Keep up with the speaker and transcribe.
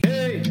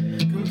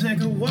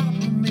walk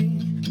with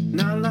me,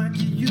 not like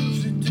you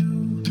used to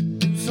do.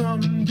 Do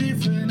something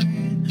different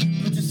and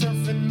put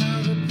yourself in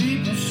other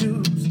people's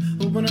shoes.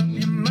 Open up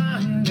your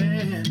mind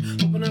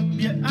and open up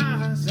your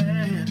eyes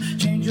and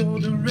change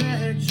your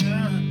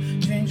direction,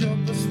 change your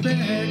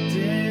perspective.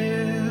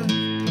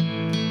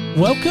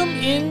 Welcome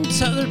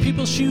into Other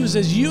People's Shoes.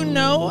 As you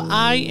know,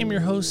 I am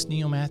your host,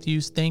 Neil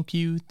Matthews. Thank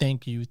you.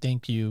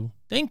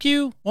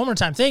 One more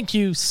time. Thank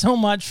you so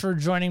much for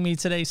joining me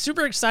today.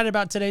 Super excited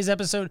about today's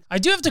episode. I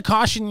do have to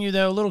caution you,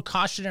 though, a little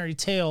cautionary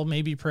tale,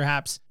 maybe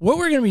perhaps. What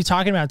we're going to be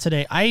talking about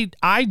today,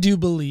 I do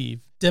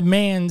believe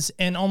demands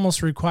and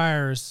almost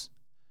requires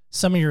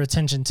some of your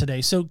attention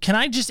today. So can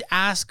I just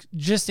ask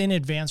just in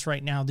advance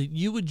right now that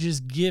you would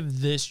just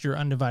give this your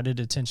undivided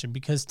attention?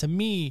 Because to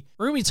me,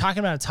 we're going to be talking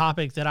about a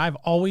topic that I've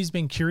always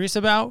been curious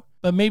about,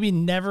 but maybe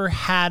never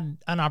had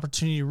an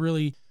opportunity to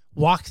really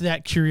walk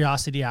that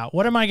curiosity out.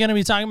 What am I going to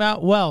be talking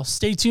about? Well,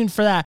 stay tuned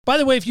for that. By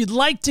the way, if you'd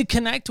like to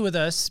connect with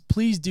us,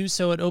 please do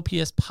so at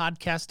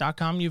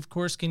opspodcast.com. You, of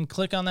course, can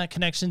click on that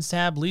connections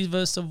tab, leave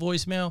us a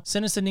voicemail,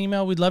 send us an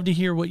email. We'd love to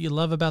hear what you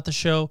love about the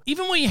show,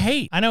 even what you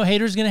hate. I know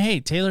haters going to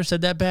hate. Taylor said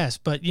that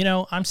best, but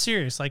I'm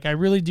serious. Like, I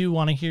really do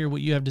want to hear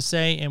what you have to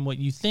say and what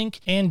you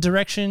think and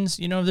directions,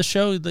 of the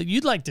show that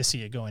you'd like to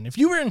see it going. If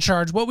you were in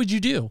charge, what would you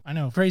do? I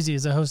know, crazy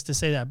as a host to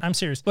say that. I'm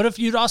serious. But if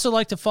you'd also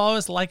like to follow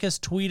us, like us,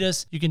 tweet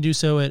us, you can do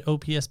so at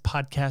OPS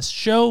Podcast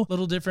Show. A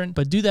little different,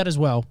 but do that as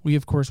well. We,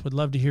 of course, would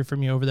love to hear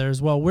from you over there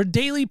as well. We're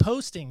daily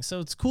posting, so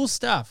it's cool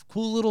stuff.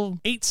 Cool little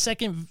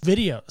 8-second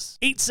videos.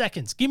 8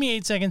 seconds. Give me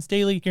 8 seconds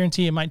daily.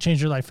 Guarantee it might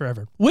change your life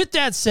forever. With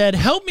that said,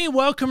 help me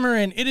welcome her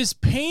in. It is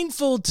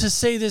painful to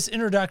say this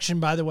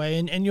introduction, by the way,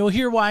 and you'll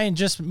hear why in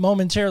just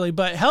momentarily,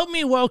 but help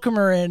me welcome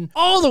her in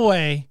all the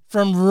way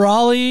from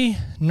Raleigh,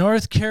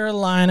 North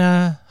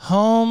Carolina,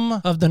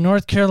 home of the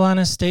North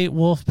Carolina State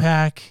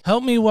Wolfpack.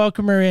 Help me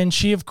welcome her in.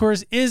 She, of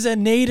course, is a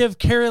native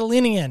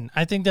Carolinian.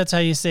 I think that's how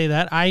you say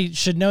that. I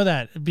should know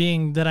that,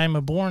 being that I'm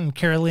a born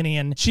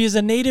Carolinian. She is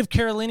a native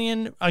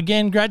Carolinian,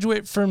 again,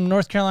 graduate from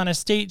North Carolina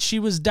State. She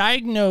was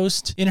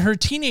diagnosed in her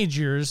teenage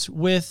years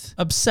with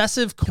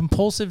obsessive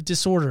compulsive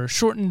disorder.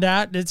 Shortened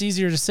that, it's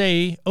easier to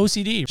say,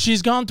 OCD.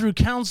 She's gone through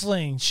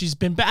counseling. She's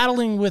been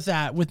battling with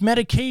that, with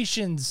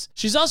medications.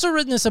 She's also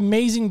written this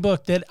amazing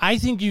book that I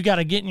think you got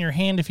to get in your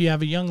hand if you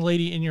have a young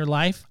lady in your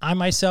life. I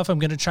myself am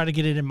going to try to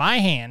get it in my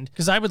hand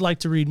because I would like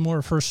to read more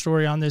of her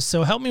story on this.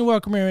 So help me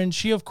welcome her in.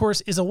 She, of course,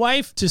 is a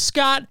wife to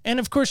Scott. And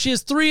of course, she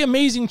has 3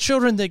 amazing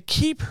children that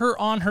keep her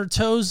on her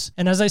toes.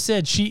 And as I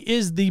said, she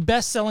is the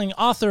best-selling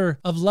author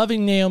of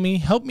Loving Naomi.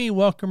 Help me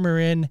welcome her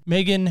in,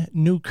 Megan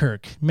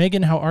Newkirk.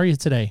 Megan, how are you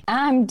today?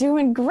 I'm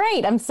doing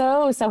great. I'm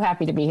so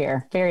happy to be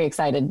here. Very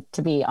excited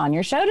to be on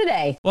your show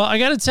today. Well, I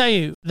got to tell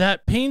you,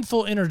 that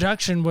painful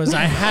introduction was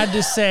I had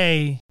to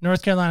say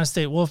North Carolina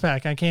State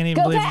Wolfpack. I can't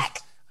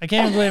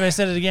even believe I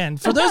said it again.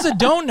 For those that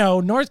don't know,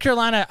 North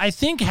Carolina, I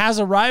think, has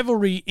a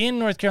rivalry in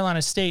North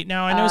Carolina State.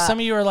 Now, I know some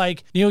of you are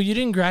like, Neil, you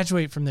didn't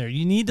graduate from there.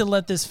 You need to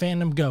let this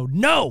fandom go.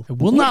 No, I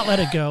will not let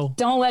it go.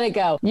 Don't let it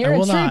go. You're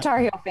a true Tar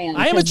Heel fan.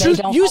 I am a true.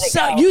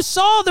 You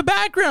saw the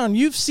background.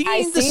 You've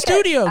seen the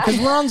studio because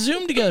we're on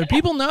Zoom together.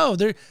 People know.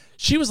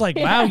 She was like,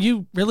 wow,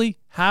 you really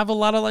have a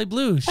lot of light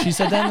blue. She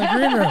said that in the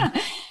green room.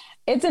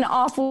 It's an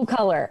awful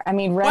color. I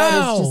mean, red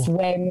is just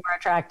way more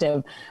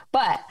attractive.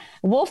 But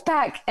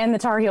Wolfpack and the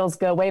Tar Heels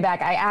go way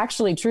back. I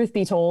actually, truth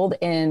be told,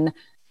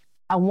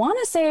 I want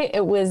to say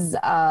it was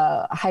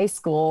high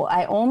school.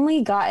 I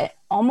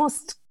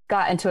almost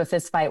got into a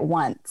fist fight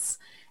once.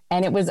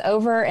 And it was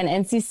over an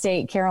NC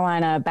State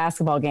Carolina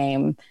basketball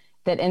game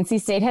that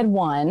NC State had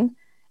won.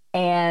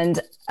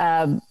 And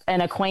an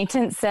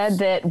acquaintance said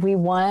that we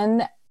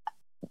won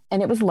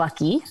and it was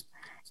lucky.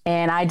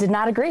 And I did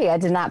not agree. I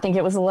did not think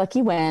it was a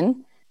lucky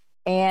win.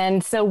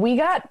 And so we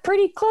got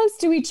pretty close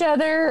to each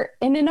other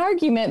in an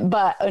argument,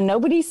 but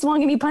nobody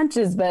swung any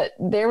punches, but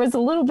there was a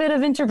little bit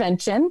of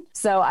intervention.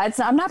 So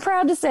I'm not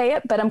proud to say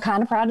it, but I'm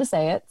kind of proud to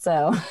say it.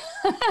 So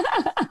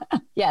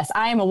yes,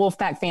 I am a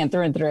Wolfpack fan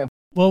through and through.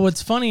 Well,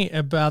 what's funny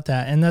about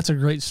that, and that's a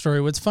great story,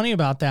 what's funny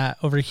about that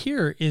over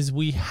here is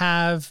we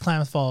have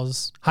Klamath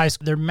Falls High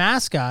School. Their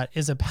mascot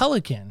is a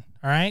pelican.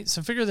 All right,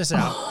 so figure this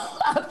out.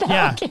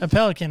 A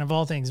pelican of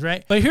all things,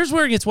 right? But here's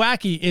where it gets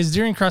wacky is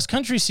during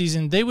cross-country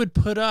season, they would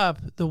put up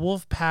the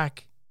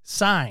Wolfpack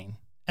sign.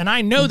 And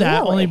I know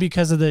that only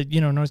because of the,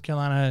 North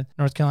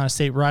Carolina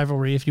State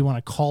rivalry, if you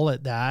want to call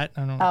it that.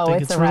 I don't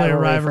think it's really a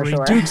rivalry.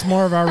 Sure. Duke's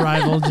more of our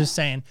rival, just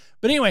saying.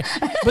 But anyway,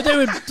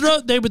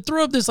 they would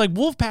throw up this like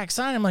Wolfpack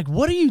sign. I'm like,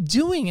 what are you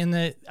doing?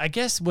 And I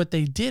guess what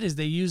they did is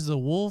they used the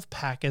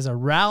Wolfpack as a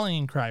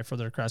rallying cry for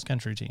their cross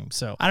country team.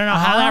 So I don't know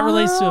how that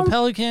relates to a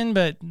pelican,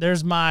 but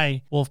there's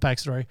my Wolfpack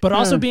story. But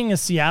also being a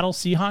Seattle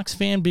Seahawks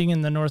fan, being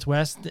in the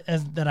Northwest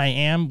that I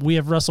am, we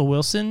have Russell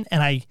Wilson,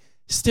 and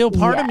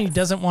part of me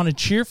doesn't want to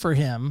cheer for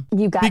him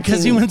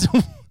because he went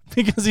to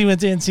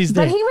NC State.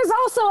 But he was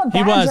also a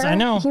Badger. He was, I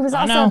know. He was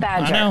also a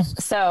Badger. I know.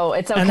 So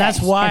it's okay. And that's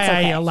why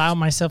I allow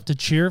myself to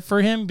cheer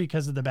for him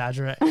because of the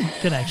Badger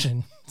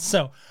connection.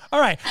 So,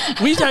 all right,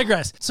 we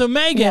digress. So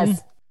Megan,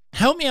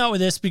 Help me out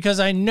with this, because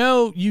I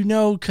know,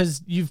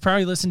 because you've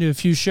probably listened to a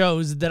few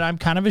shows, that I'm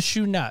kind of a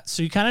shoe nut.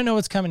 So you kind of know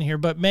what's coming here.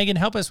 But Megan,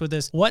 help us with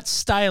this. What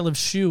style of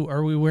shoe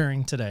are we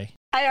wearing today?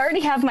 I already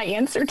have my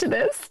answer to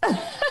this.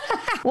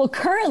 Well,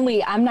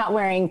 currently I'm not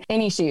wearing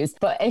any shoes,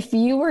 but if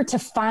you were to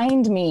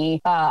find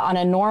me on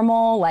a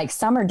normal like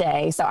summer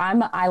day, so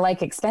I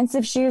like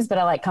expensive shoes, but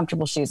I like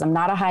comfortable shoes. I'm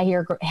not a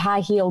high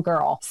heel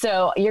girl.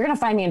 So you're going to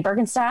find me in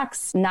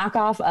Birkenstocks,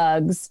 knockoff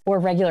Uggs, or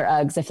regular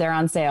Uggs if they're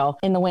on sale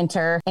in the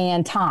winter,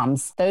 and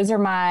Toms. Those are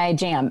my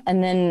jam.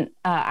 And then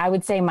I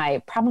would say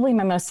probably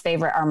my most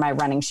favorite are my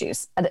running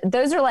shoes.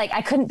 Those are like,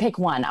 I couldn't pick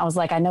one. I was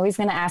like, I know he's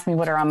going to ask me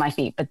what are on my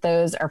feet, but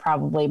those are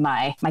probably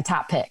my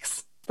top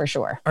picks for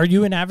sure. Are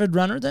you an avid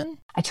runner then?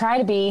 I try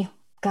to be.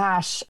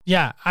 Gosh.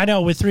 Yeah, I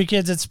know with 3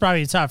 kids, it's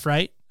probably tough,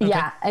 right? Okay.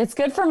 Yeah, it's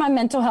good for my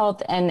mental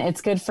health, and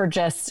it's good for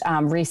just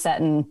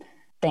resetting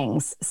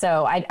things.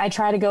 So I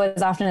try to go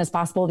as often as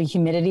possible. The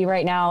humidity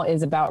right now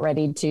is about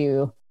ready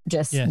to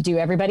just do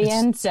everybody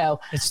in. So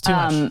it's too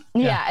much.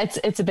 Yeah,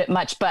 it's a bit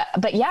much,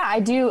 but yeah,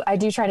 I do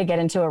try to get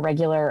into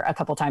a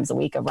couple times a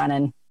week of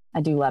running.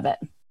 I do love it.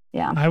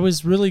 Yeah. I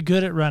was really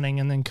good at running,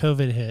 and then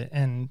COVID hit,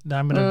 and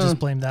I'm going to just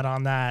blame that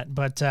on that.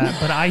 But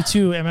I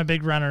too am a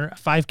big runner.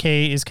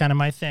 5K is kind of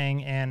my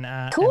thing.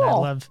 And, cool.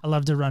 And I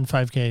love to run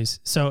 5Ks.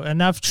 So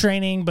enough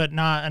training, but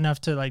not enough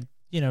to like,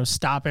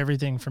 stop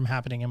everything from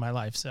happening in my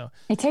life. So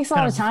it takes a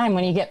lot of time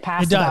when you get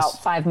past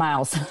about 5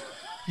 miles.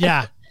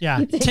 Yeah.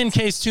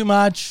 10K's too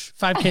much.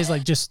 5K's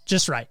like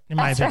just right in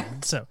my opinion.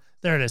 Right. So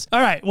there it is. All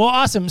right. Well,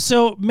 awesome.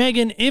 So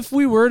Megan, if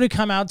we were to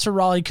come out to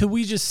Raleigh, could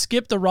we just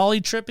skip the Raleigh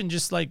trip and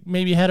just like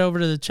maybe head over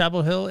to the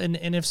Chapel Hill? And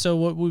if so,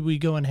 what would we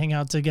go and hang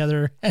out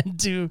together and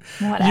do?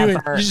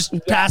 Whatever. You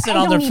just pass it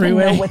on the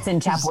freeway. I don't know what's in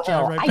Chapel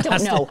Hill. Right, I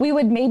don't know. We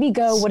would maybe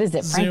go, what is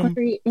it? Franklin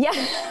Street? Yeah.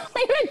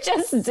 We would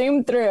just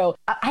zoom through.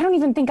 I don't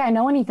even think I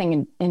know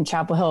anything in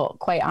Chapel Hill,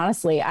 quite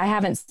honestly. I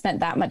haven't spent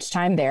that much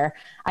time there.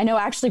 I know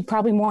actually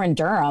probably more in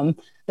Durham.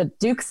 The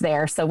Duke's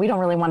there, so we don't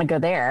really want to go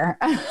there.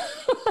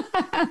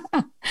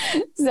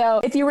 So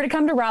if you were to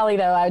come to Raleigh,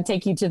 though, I would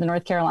take you to the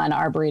North Carolina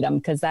Arboretum,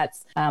 because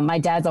that's my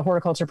dad's a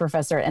horticulture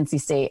professor at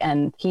NC State,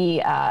 and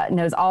he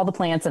knows all the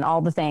plants and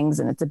all the things,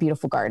 and it's a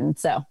beautiful garden.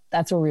 So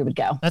that's where we would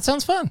go. That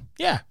sounds fun.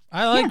 Yeah.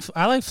 I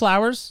like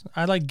flowers.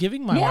 I like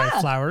giving my wife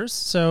flowers.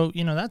 So,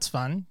 that's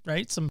fun,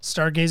 right? Some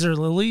stargazer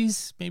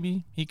lilies.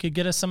 Maybe he could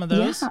get us some of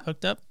those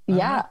hooked up.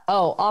 Yeah.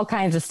 Oh, all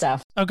kinds of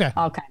stuff. Okay.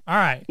 All kinds. All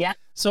right. Yeah.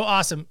 So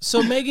awesome.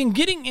 So Megan,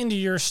 getting into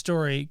your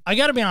story, I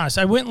got to be honest.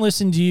 I went and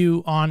listened to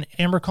you on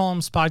Amber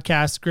Cullum's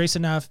podcast, Grace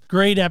Enough.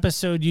 Great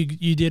episode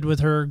you did with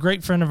her.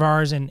 Great friend of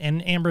ours.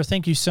 And Amber,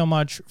 thank you so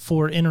much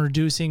for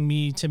introducing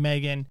me to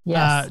Megan.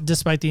 Yes.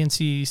 Despite the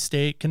NC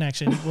State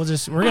connection, we're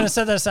going to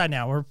set that aside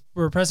now.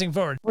 We're pressing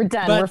forward. We're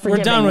done. We're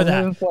done with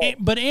that.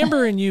 But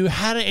Amber and you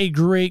had a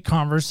great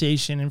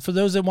conversation. And for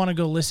those that want to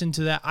go listen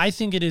to that, I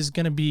think it is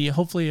going to be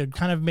hopefully a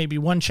kind of maybe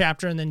one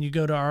chapter, and then you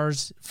go to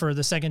ours for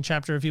the second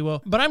chapter, if you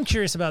will. But I'm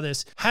curious about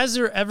this. Has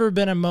there ever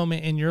been a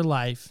moment in your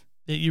life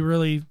that you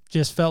really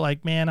just felt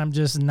like, man, I'm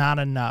just not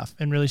enough,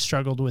 and really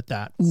struggled with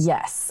that?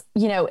 Yes.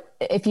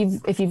 If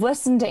you've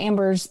listened to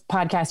Amber's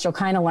podcast, you'll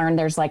kind of learn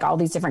there's like all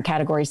these different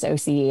categories to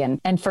OCD.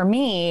 And for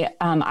me,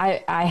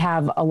 I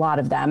have a lot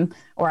of them,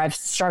 or I've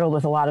struggled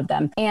with a lot of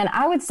them. And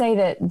I would say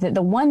that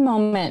the one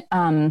moment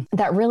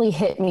that really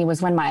hit me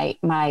was when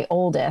my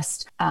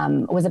oldest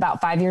was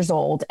about 5 years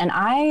old. And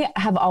I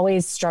have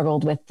always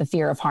struggled with the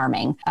fear of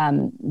harming,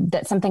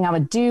 that something I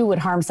would do would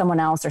harm someone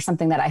else, or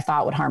something that I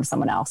thought would harm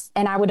someone else.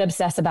 And I would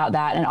obsess about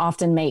that and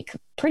often make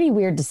pretty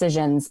weird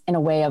decisions in a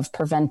way of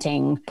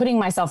putting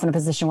myself in a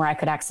position where I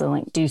could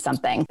accidentally do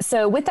something.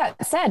 So with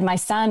that said, my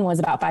son was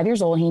about 5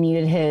 years old. He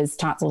needed his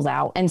tonsils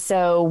out. And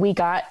so we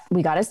got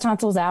his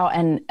tonsils out.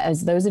 And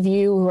as those of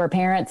you who are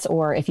parents,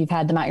 or if you've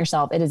had them out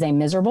yourself, it is a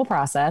miserable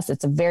process.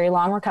 It's a very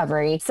long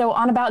recovery. So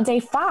on about day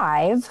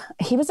 5,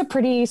 he was a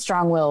pretty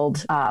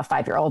strong-willed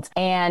 5-year-old,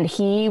 and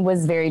he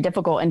was very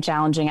difficult and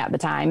challenging at the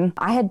time.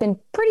 I had been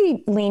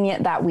pretty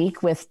lenient that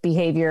week with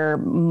behavior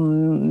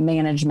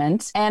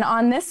management. And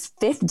on this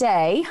 5th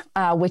day,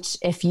 which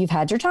if you've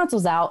had your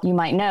tonsils out, you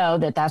might know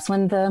that that's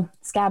when the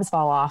scabs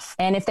fall off.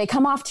 And if they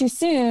come off too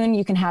soon,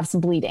 you can have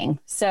some bleeding.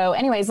 So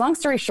anyways, long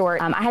story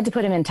short, I had to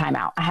put him in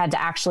timeout. I had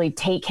to actually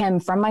take him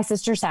from my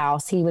sister's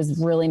house. He was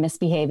really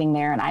misbehaving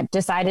there, and I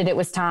decided it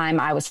was time.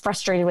 I was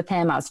frustrated with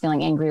him. I was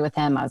feeling angry with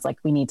him. I was like,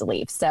 we need to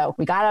leave. So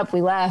we got up,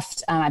 we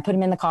left. I put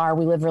him in the car.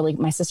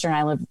 My sister and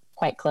I live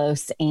quite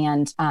close.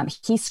 And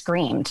he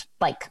screamed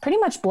like pretty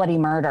much bloody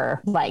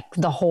murder, like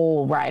the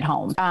whole ride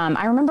home.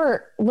 I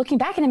remember looking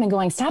back at him and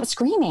going, stop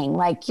screaming.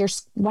 Like,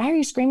 why are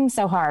you screaming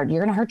so hard? You're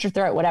going to hurt your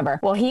throat,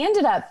 whatever. Well, he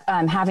ended up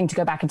having to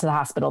go back into the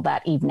hospital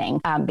that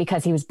evening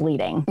because he was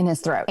bleeding in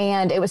his throat.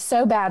 And it was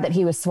so bad that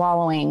he was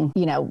swallowing,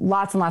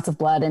 lots and lots of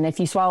blood. And if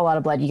you swallow a lot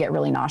of blood, you get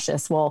really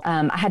nauseous. Well,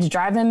 I had to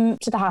drive him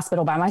to the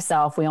hospital by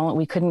myself.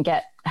 We couldn't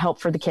get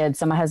help for the kids.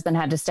 So my husband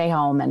had to stay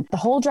home. And the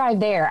whole drive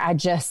there, I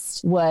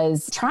just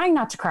was trying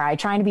not to cry,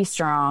 trying to be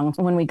strong.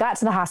 When we got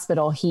to the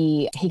hospital,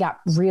 he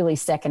got really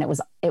sick, and it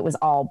was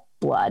all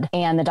blood.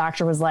 And the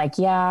doctor was like,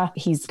 yeah,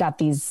 he's got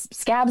these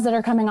scabs that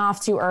are coming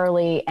off too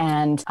early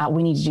and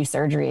we need to do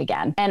surgery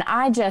again. And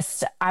I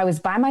was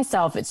by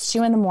myself. It's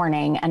 2 a.m.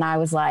 and I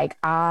was like,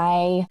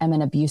 I am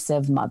an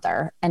abusive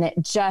mother. And it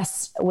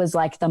just was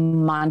like the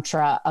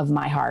mantra of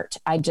my heart.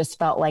 I just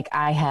felt like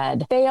I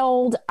had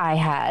failed. I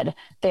had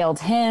failed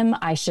him.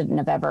 I shouldn't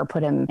have ever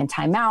put him in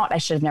timeout. I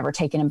should have never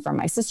taken him from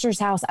my sister's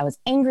house. I was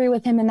angry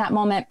with him in that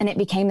moment. And it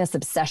became this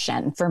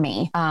obsession for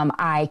me.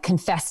 I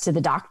confessed to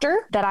the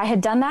doctor that I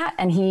had done that.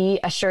 And he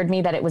assured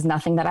me that it was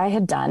nothing that I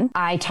had done.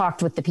 I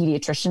talked with the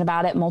pediatrician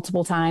about it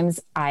multiple times.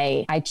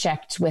 I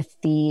checked with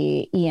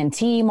the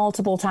ENT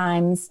multiple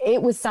times.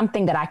 It was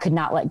something that I could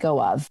not let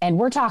go of. And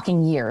we're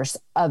talking years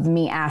of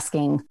me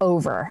asking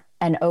over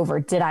and over,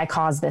 did I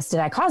cause this? Did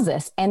I cause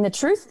this? And the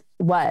truth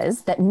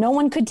was that no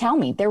one could tell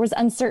me. There was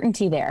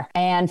uncertainty there.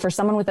 And for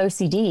someone with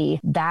OCD,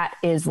 that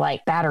is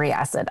like battery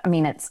acid. I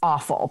mean, it's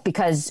awful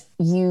because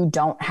you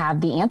don't have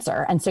the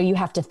answer. And so you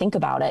have to think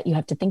about it. You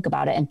have to think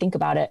about it and think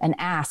about it and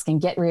ask and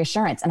get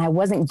reassurance. And I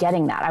wasn't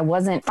getting that. I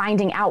wasn't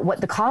finding out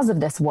what the cause of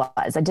this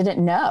was. I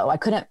didn't know.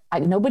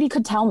 Nobody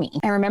could tell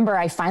me. I remember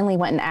I finally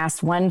went and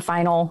asked one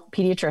final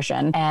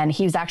pediatrician, and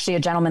he was actually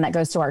a gentleman that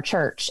goes to our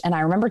church. And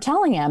I remember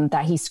telling him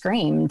that he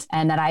screamed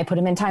and that I put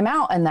him in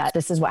timeout and that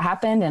this is what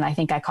happened. And I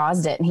think I caused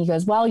it. And he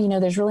goes, well,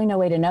 there's really no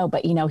way to know,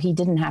 but he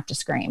didn't have to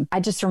scream.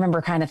 I just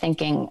remember kind of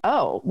thinking,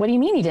 oh, what do you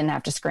mean he didn't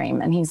have to scream?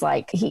 And he's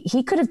like,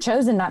 he could have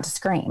chosen not to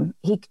scream.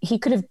 He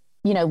could have,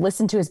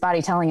 listened to his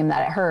body telling him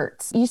that it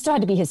hurts. You still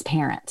had to be his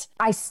parent.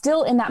 I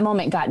still in that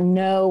moment got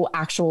no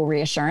actual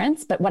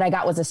reassurance, but what I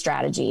got was a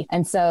strategy.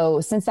 And so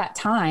since that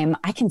time,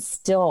 I can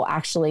still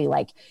actually,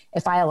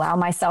 if I allow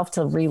myself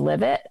to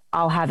relive it,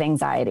 I'll have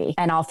anxiety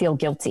and I'll feel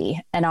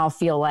guilty and I'll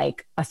feel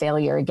like a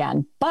failure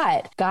again.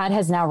 But God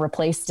has now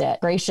replaced it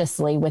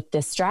graciously with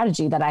this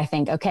strategy that I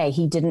think, okay,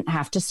 he didn't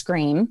have to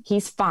scream.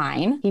 He's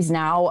fine. He's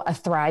now a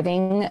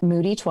thriving,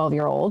 moody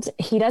 12-year-old.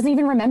 He doesn't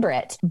even remember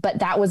it. But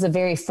that was a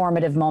very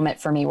formative moment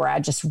for me where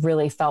I just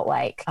really felt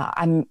like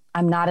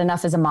I'm not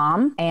enough as a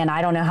mom, and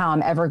I don't know how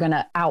I'm ever going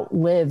to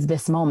outlive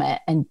this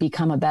moment and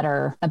become a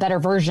better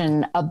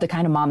version of the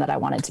kind of mom that I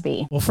wanted to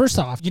be. Well, first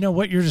off,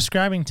 what you're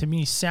describing to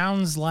me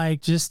sounds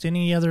like just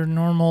any other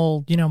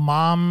normal,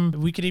 mom.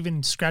 We could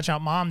even scratch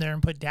out mom there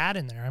and put dad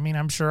in there. I mean,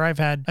 I'm sure I've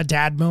had a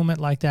dad moment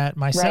like that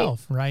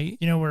myself, right?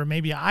 Where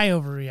maybe I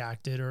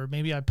overreacted or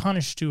maybe I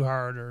punished too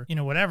hard or,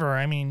 whatever.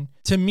 I mean,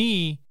 to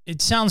me,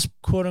 it sounds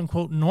quote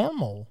unquote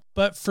normal.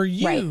 But for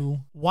you, right,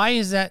 why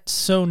is that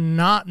so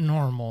not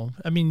normal?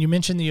 I mean, you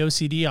mentioned the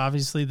OCD,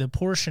 obviously the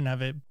portion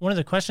of it. One of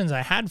the questions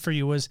I had for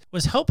you was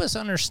help us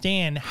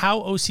understand how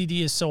OCD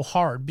is so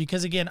hard.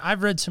 Because again,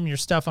 I've read some of your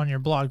stuff on your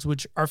blogs,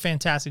 which are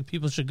fantastic.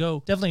 People should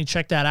go definitely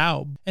check that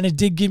out. And it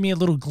did give me a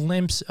little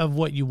glimpse of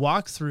what you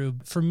walk through.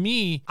 For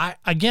me, I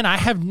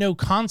have no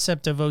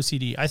concept of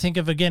OCD. I think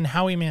of, again,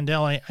 Howie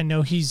Mandel. I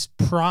know he's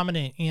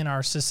prominent in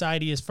our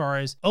society as far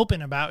as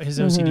open about his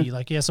OCD.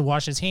 Like he has to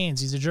wash his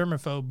hands. He's a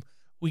germaphobe.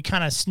 We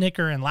kind of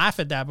snicker and laugh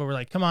at that, but we're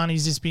like, come on,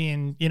 he's just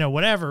being,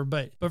 whatever.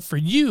 But for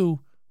you,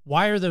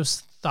 why are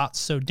those thoughts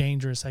so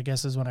dangerous, I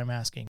guess is what I'm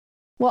asking.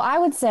 Well, I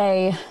would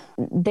say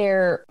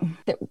they're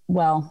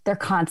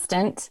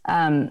constant.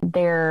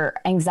 They're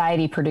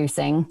anxiety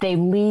producing. They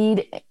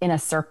lead in a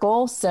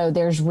circle. So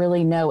there's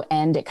really no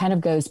end. It kind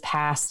of goes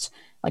past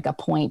like a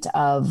point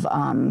of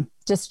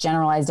just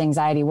generalized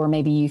anxiety where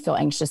maybe you feel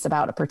anxious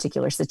about a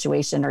particular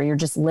situation or you're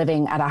just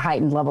living at a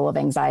heightened level of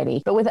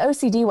anxiety. But with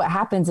OCD, what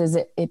happens is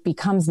it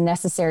becomes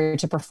necessary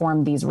to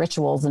perform these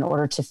rituals in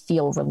order to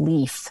feel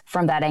relief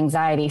from that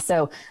anxiety.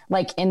 So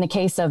like in the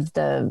case of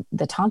the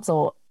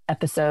tonsil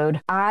episode,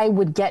 I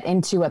would get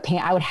into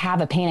I would have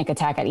a panic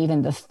attack at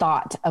even the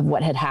thought of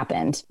what had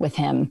happened with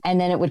him. And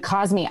then it would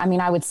cause me,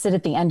 I would sit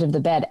at the end of the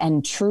bed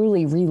and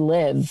truly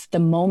relive the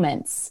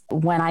moments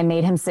when I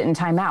made him sit in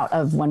timeout,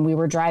 of when we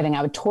were driving.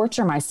 I would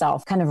torture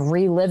myself kind of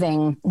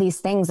reliving these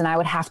things. And I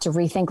would have to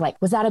rethink, like,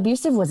 was that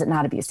abusive? Was it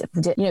not abusive?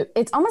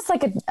 It's almost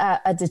like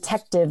a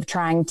detective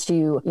trying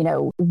to,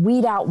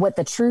 weed out what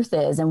the truth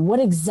is and what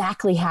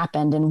exactly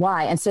happened and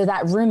why. And so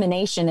that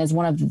rumination is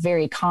one of the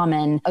very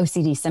common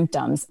OCD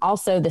symptoms.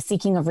 Also, the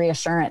seeking of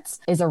reassurance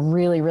is a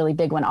really, really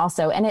big one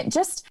also. And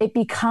it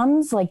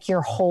becomes like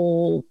your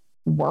whole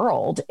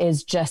world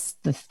is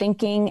just the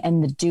thinking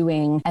and the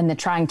doing and the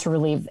trying to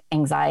relieve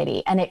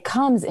anxiety. And it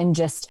comes in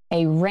just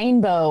a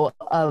rainbow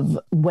of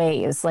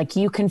ways. Like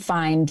you can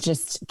find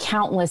just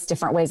countless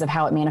different ways of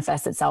how it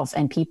manifests itself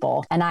in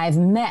people. And I've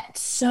met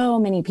so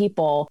many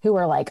people who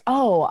are like,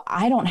 oh,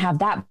 I don't have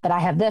that, but I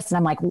have this. And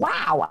I'm like,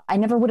 wow, I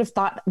never would have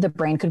thought the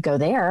brain could go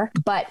there.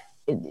 But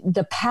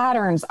the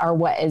patterns are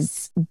what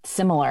is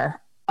similar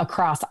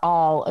across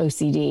all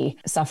OCD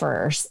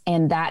sufferers.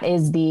 And that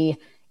is the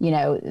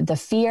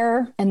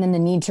fear and then the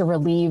need to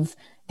relieve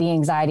the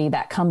anxiety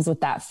that comes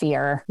with that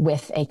fear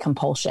with a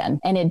compulsion.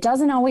 And it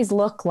doesn't always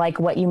look like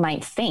what you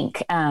might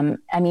think.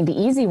 The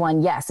easy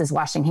one, yes, is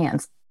washing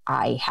hands.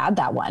 I had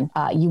that one.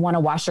 You want to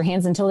wash your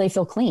hands until they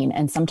feel clean.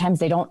 And sometimes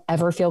they don't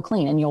ever feel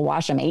clean, and you'll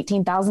wash them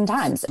 18,000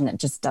 times and it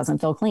just doesn't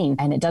feel clean.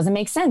 And it doesn't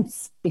make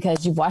sense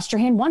because you've washed your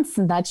hand once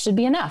and that should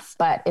be enough,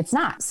 but it's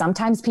not.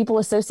 Sometimes people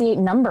associate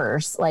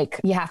numbers, like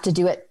you have to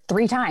do it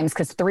 3 times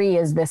because 3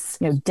 is this,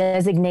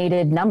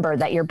 designated number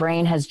that your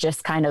brain has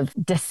just kind of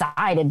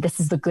decided this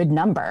is the good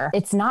number.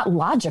 It's not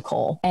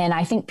logical. And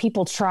I think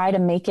people try to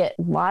make it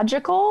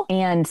logical.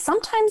 And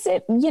sometimes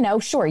it,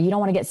 sure, you don't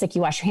want to get sick,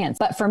 you wash your hands.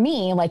 But for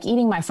me, like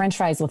eating my French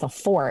fries with a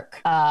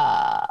fork,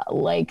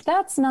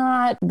 that's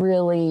not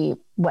really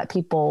what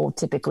people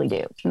typically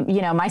do.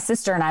 My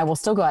sister and I will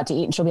still go out to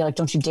eat and she'll be like,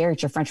 don't you dare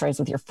eat your French fries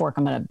with your fork.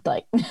 I'm going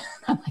to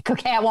I'm like,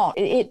 okay, I won't.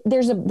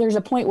 There's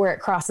a point where it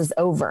crosses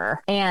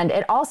over. And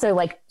it also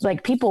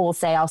like people will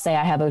say, I'll say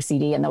I have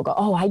OCD and they'll go,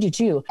 oh, I do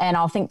too. And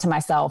I'll think to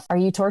myself, are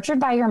you tortured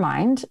by your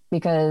mind?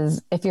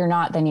 Because if you're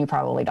not, then you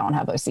probably don't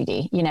have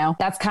OCD.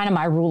 That's kind of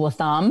my rule of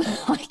thumb.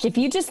 Like if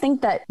you just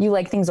think that you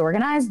like things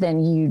organized,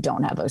 then you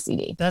don't have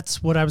OCD.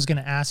 That's what I was going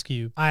to ask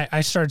you.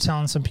 I started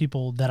telling some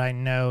people that I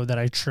know, that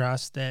I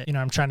trust, that,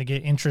 I'm trying to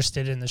get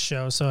interested in the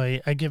show. So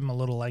I give them a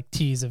little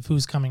tease of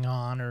who's coming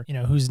on or,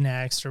 who's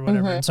next or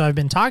whatever. Mm-hmm. And so I've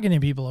been talking to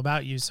people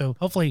about you. So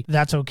hopefully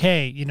that's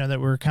okay. That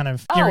we're kind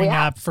of gearing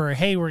up for,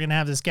 hey, we're going to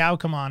have this gal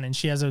come on and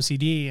she has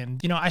OCD. And,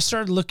 I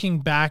started looking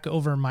back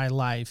over my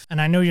life,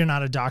 and I know you're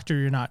not a doctor.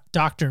 You're not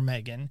Dr.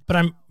 Megan, but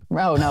I'm.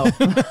 Oh, no.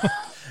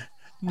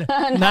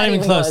 Not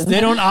even close. Was.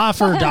 They don't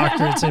offer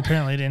doctorates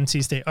apparently at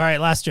NC State. All right,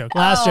 last joke.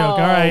 All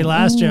right,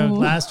 last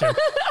joke.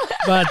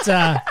 But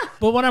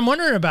what I'm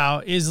wondering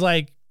about is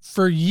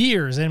for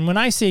years, and when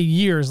I say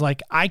years,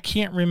 I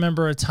can't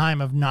remember a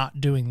time of not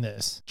doing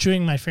this,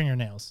 chewing my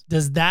fingernails.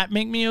 Does that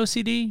make me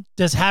OCD?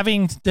 Does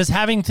having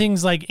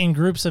things in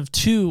groups of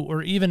 2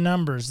 or even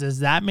numbers, does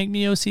that make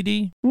me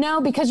OCD?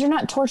 No, because you're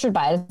not tortured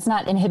by it. It's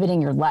not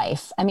inhibiting your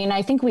life. I mean,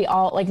 I think we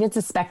all, it's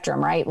a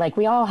spectrum, right?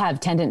 We all have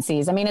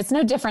tendencies. I mean, it's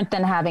no different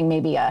than having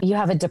maybe you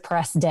have a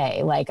depressed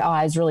day,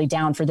 I was really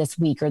down for this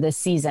week or this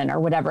season or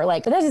whatever.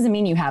 But that doesn't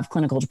mean you have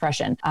clinical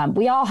depression.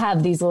 We all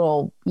have these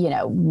little,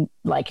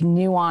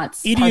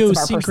 nuanced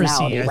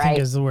idiosyncrasy, right? I think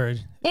is the word.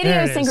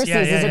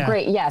 Idiosyncrasies is a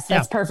great, yes,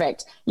 that's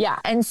perfect. Yeah.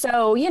 And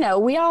so,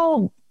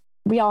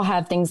 we all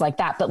have things like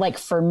that. But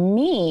for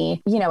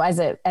me, as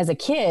a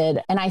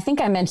kid, and I think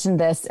I mentioned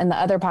this in the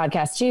other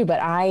podcast too, but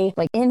I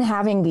in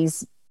having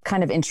these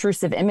kind of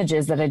intrusive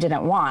images that I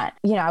didn't want,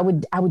 I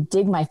would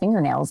dig my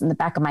fingernails in the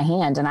back of my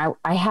hand, and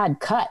I had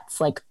cuts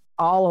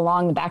all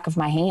along the back of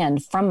my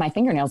hand from my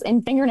fingernails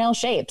in fingernail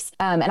shapes.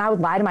 And I would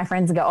lie to my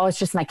friends and go, oh, it's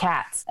just my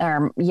cats,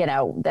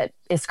 that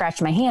is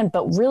scratching my hand.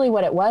 But really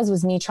what it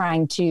was me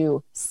trying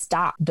to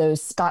stop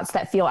those thoughts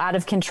that feel out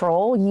of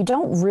control. You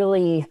don't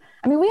really,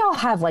 we all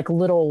have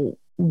little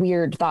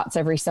weird thoughts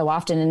every so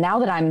often. And now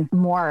that I'm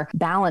more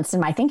balanced in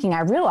my thinking,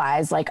 I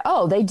realize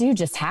oh, they do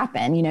just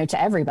happen,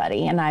 to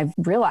everybody. And I've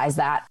realized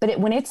that. But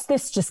when it's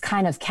this just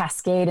kind of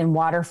cascade and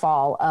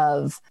waterfall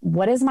of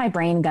what is my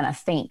brain going to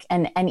think?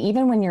 And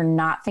even when you're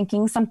not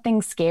thinking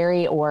something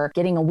scary or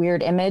getting a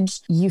weird image,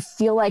 you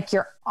feel like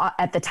you're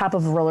at the top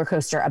of a roller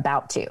coaster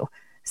about to.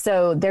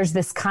 So there's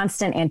this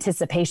constant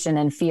anticipation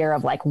and fear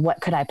of what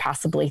could I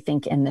possibly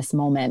think in this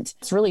moment?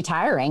 It's really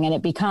tiring, and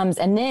it becomes,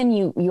 and then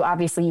you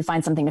obviously you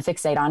find something to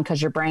fixate on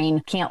because your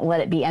brain can't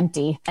let it be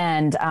empty.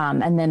 And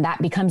then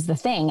that becomes the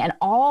thing, and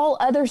all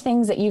other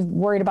things that you've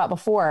worried about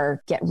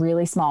before get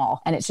really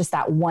small. And it's just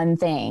that one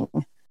thing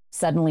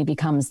suddenly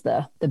becomes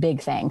the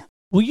big thing.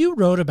 Well, you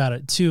wrote about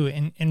it too.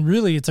 And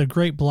really it's a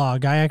great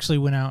blog. I actually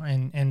went out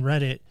and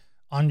read it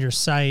on your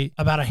site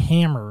about a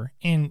hammer.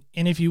 And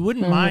if you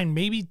wouldn't mind,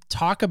 maybe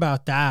talk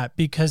about that,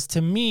 because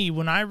to me,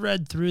 when I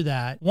read through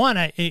that, one,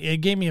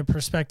 it gave me a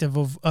perspective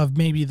of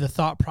maybe the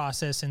thought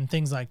process and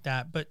things like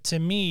that. But to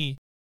me,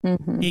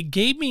 it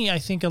gave me, I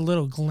think, a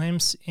little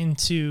glimpse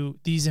into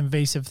these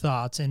invasive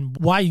thoughts and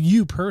why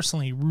you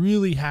personally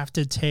really have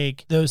to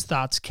take those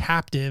thoughts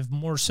captive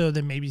more so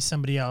than maybe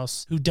somebody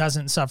else who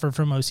doesn't suffer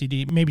from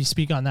OCD. Maybe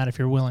speak on that if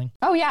you're willing.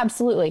 Oh, yeah,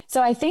 absolutely.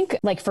 So I think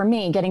for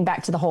me, getting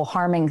back to the whole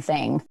harming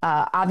thing,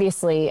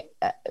 obviously,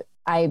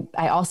 I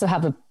also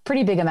have a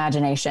pretty big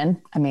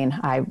imagination.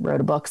 I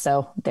wrote a book,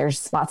 so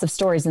there's lots of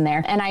stories in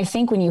there. And I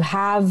think when you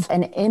have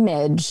an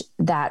image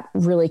that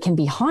really can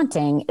be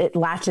haunting, it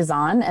latches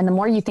on. And the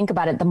more you think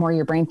about it, the more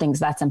your brain thinks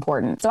that's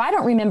important. So I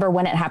don't remember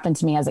when it happened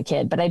to me as a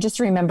kid, but I just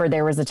remember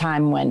there was a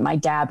time when my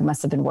dad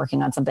must have been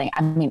working on something.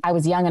 I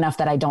was young enough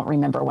that I don't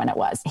remember when it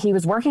was. He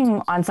was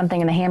working on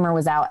something and the hammer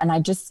was out. And I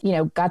just,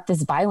 got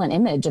this violent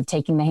image of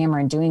taking the hammer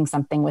and doing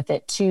something with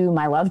it to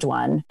my loved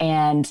one.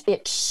 And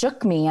it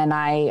shook me. And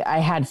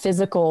I had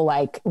physical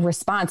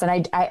response.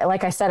 And I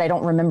like I said, I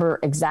don't remember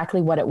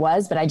exactly what it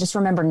was, but I just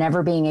remember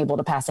never being able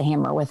to pass a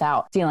hammer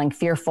without feeling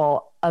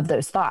fearful of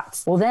those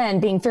thoughts. Well,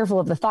 then being fearful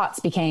of the thoughts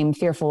became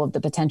fearful of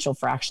the potential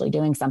for actually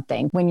doing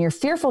something. When you're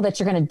fearful that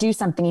you're going to do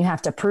something, you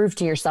have to prove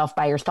to yourself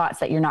by your thoughts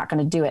that you're not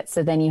going to do it.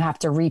 So then you have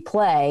to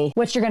replay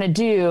what you're going to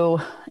do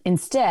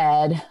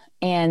instead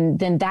And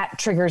then that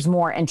triggers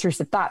more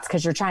intrusive thoughts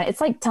because you're trying,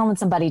 it's like telling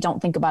somebody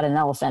don't think about an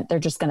elephant. They're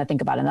just going to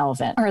think about an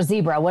elephant or a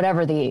zebra,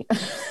 whatever the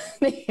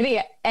the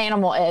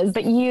animal is.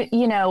 But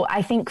you know,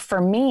 I think for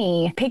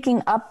me,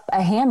 picking up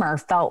a hammer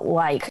felt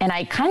like, and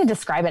I kind of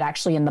describe it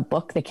actually in the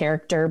book, the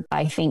character,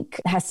 I think,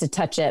 has to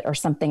touch it or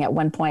something at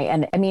one point.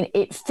 And I mean,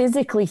 it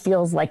physically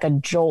feels like a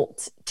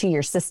jolt to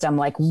your system.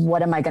 Like,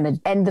 what am I going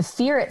to, and the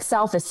fear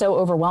itself is so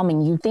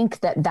overwhelming. You think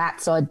that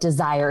that's a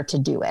desire to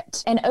do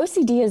it. And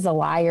OCD is a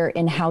liar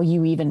in how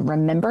you even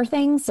remember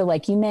things. So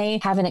like you may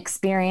have an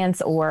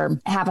experience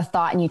or have a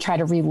thought and you try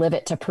to relive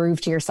it to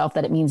prove to yourself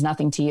that it means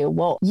nothing to you.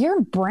 Well,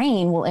 your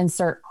brain will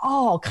insert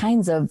all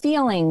kinds of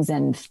feelings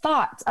and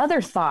thoughts,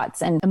 other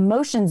thoughts and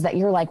emotions that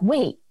you're like,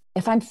 wait,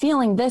 if I'm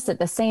feeling this at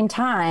the same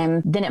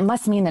time, then it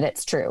must mean that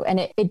it's true. And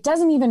it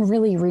doesn't even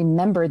really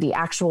remember the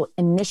actual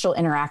initial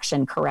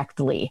interaction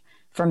correctly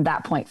from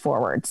that point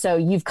forward. So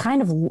you've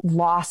kind of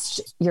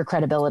lost your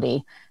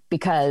credibility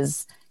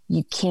because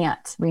you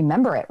can't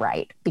remember it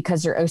right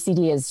because your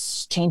OCD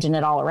is changing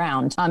it all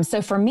around. So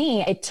for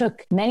me, it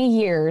took many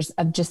years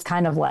of just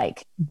kind of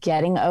like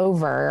getting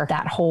over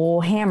that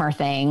whole hammer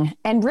thing.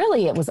 And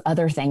really it was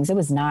other things. It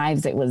was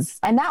knives.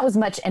 And that was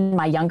much in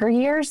my younger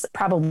years,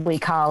 probably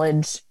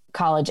college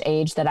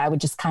age, that I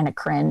would just kind of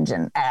cringe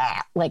and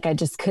like I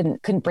just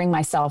couldn't bring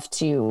myself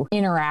to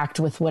interact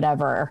with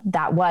whatever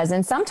that was.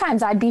 And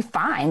sometimes I'd be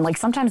fine. Like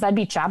sometimes I'd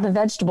be chopping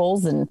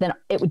vegetables and then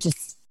it would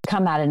just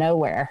come out of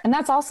nowhere. And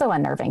that's also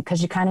unnerving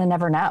because you kind of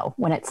never know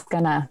when it's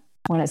gonna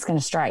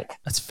strike.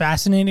 That's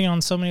fascinating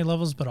on so many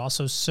levels, but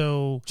also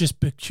so just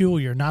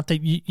peculiar. Not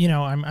that, you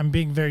know, I'm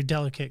being very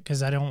delicate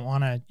because I don't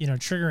want to, you know,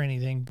 trigger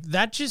anything.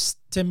 That just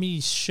to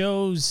me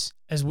shows,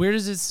 as weird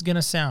as it's going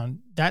to sound,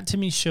 that to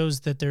me shows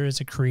that there is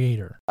a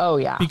creator. Oh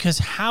yeah. Because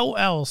how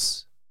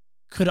else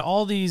could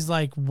all these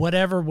like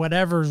whatever,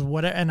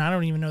 and I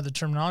don't even know the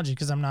terminology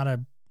because I'm not a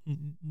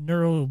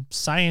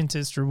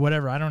neuroscientist or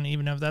whatever. I don't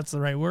even know if that's the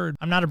right word.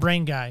 I'm not a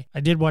brain guy.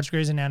 I did watch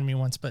Grey's Anatomy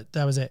once, but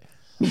that was it.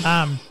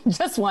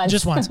 Just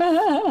once.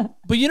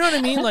 But you know what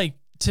I mean? Like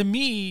to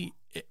me,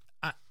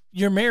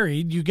 you're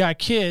married, you got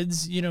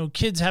kids, you know,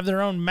 kids have their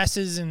own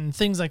messes and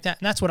things like that.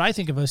 And that's what I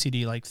think of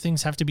OCD. Like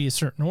things have to be a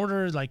certain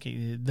order. Like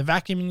the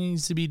vacuuming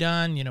needs to be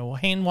done, you know,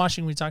 hand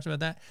washing. We talked about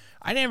that.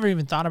 I never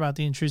even thought about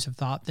the intrusive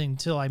thought thing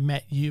until I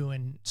met you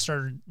and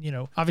started, you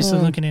know, obviously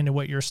looking into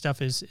what your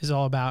stuff is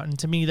all about. And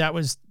to me, that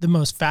was the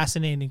most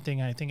fascinating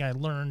thing I think I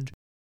learned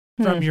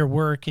from your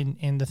work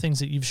and the things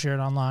that you've shared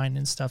online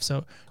and stuff.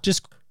 So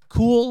just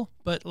cool,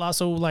 but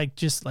also like,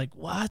 just like,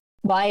 what?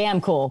 Well, I am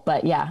cool,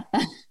 but yeah.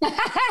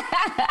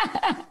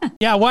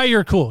 Yeah, why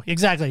you're cool.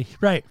 Exactly.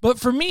 Right. But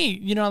for me,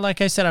 you know,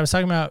 like I said, I was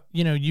talking about,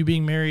 you know, you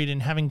being married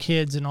and having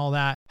kids and all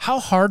that. How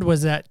hard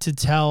was that to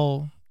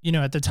tell, you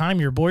know, at the time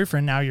your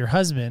boyfriend, now your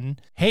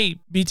husband, hey,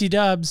 BT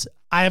Dubs,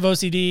 I have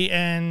OCD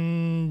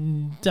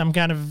and I'm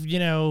kind of, you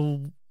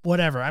know,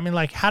 whatever. I mean,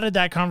 like, how did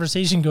that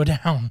conversation go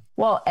down?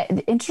 Well,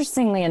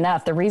 interestingly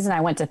enough, the reason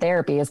I went to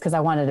therapy is because I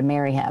wanted to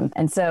marry him.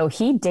 And so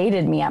he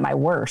dated me at my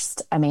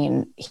worst. I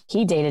mean,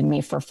 he dated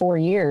me for 4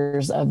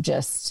 years of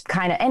just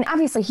kind of, and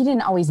obviously he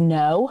didn't always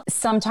know.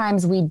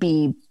 Sometimes we'd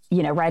be,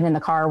 you know, riding in the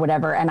car or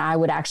whatever. And I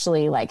would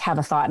actually like have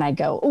a thought and I'd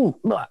go, ooh,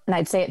 and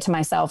I'd say it to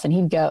myself and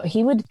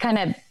he would kind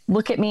of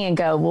look at me and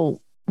go,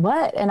 well,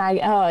 what? And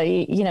I,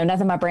 you know,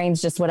 nothing, my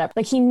brain's just whatever.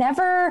 Like he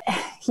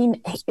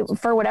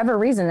for whatever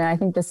reason, and I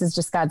think this is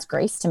just God's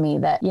grace to me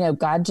that, you know,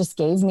 God just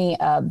gave me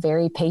a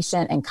very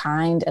patient and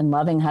kind and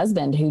loving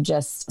husband who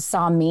just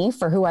saw me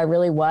for who I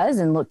really was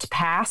and looked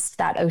past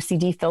that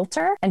OCD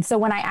filter. And so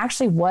when I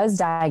actually was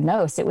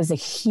diagnosed, it was a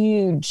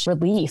huge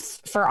relief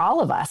for all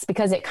of us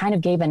because it kind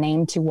of gave a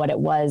name to what it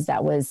was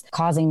that was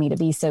causing me to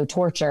be so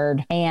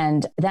tortured.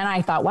 And then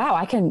I thought,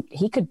 wow,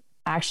 he could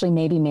actually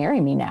maybe marry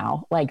me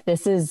now. Like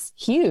this is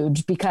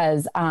huge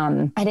because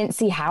I didn't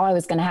see how I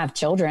was going to have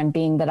children,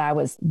 being that I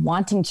was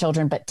wanting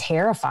children, but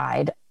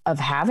terrified of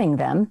having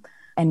them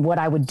and what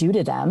I would do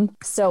to them.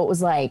 So it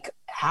was like,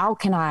 how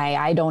can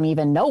I don't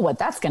even know what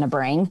that's going to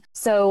bring.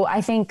 So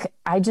I think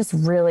I just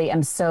really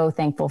am so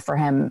thankful for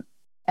him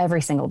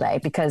every single day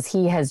because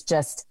he has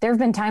just, there have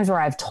been times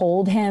where I've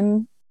told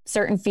him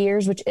certain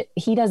fears, which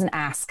he doesn't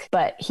ask,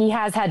 but he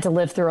has had to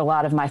live through a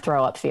lot of my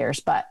throw up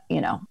fears. But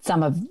you know,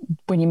 some of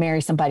when you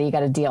marry somebody, you got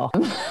to deal.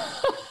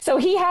 So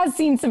he has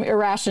seen some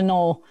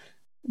irrational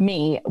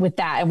me with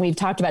that. And we've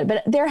talked about it,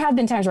 but there have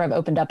been times where I've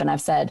opened up and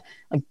I've said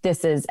like,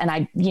 this is, and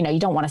I, you know, you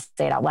don't want to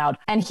say it out loud.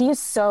 And he is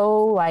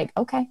so like,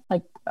 okay,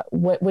 like,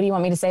 what do you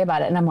want me to say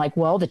about it? And I'm like,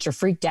 well, that you're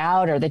freaked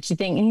out or that you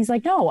think, and he's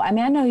like, no, I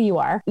mean, I know who you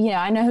are. You know,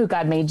 I know who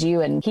God made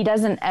you. And he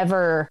doesn't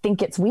ever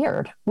think it's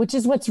weird, which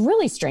is what's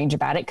really strange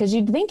about it. Cause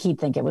you'd think he'd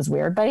think it was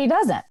weird, but he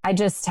doesn't. I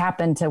just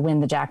happened to win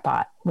the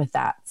jackpot with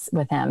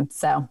him.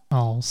 So.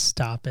 Oh,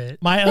 stop it.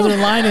 My other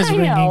line is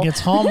ringing.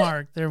 It's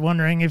Hallmark. They're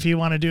wondering if you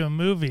want to do a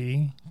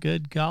movie.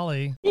 Good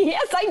golly.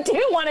 Yes, I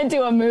do want to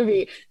do a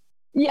movie.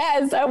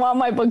 Yes, I want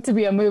my book to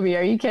be a movie.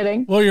 Are you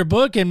kidding? Well, your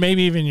book and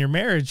maybe even your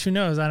marriage. Who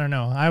knows? I don't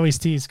know. I always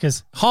tease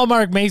because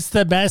Hallmark makes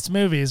the best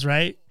movies,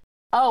 right?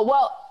 Oh,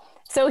 well,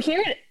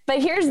 But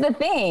here's the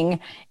thing.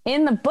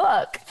 In the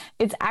book,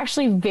 it's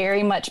actually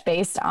very much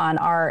based on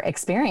our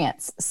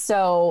experience.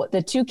 So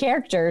the two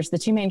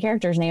main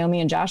characters,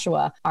 Naomi and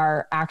Joshua,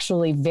 are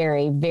actually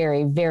very,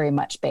 very, very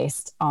much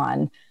based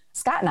on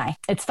Scott and I.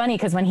 It's funny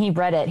because when he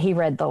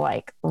read the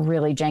like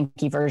really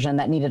janky version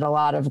that needed a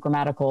lot of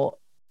grammatical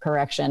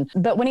correction.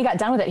 But when he got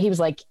done with it, he was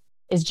like,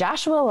 is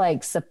Joshua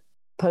like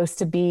supposed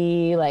to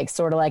be like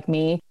sort of like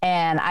me?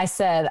 And I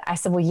said,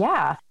 well,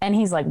 yeah. And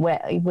he's like, well,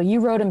 you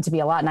wrote him to be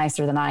a lot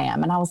nicer than I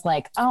am. And I was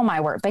like, oh my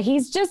word. But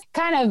he's just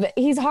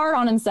he's hard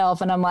on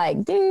himself. And I'm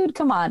like, dude,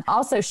 come on.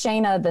 Also,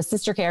 Shayna, the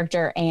sister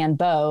character, and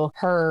Bo,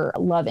 her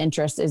love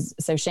interest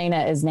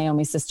Shayna is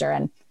Naomi's sister,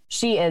 and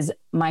she is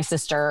my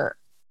sister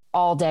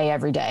all day,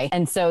 every day.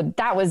 And so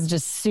that was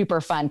just super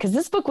fun because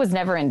this book was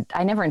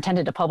I never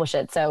intended to publish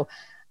it. So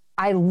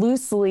I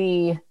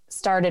loosely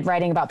started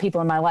writing about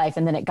people in my life,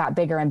 and then it got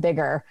bigger and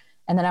bigger.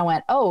 And then I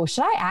went, oh,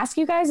 should I ask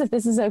you guys if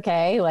this is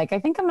okay? Like, I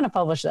think I'm going to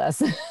publish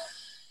this.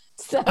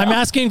 So, I'm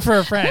asking for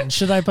a friend.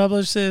 Should I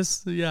publish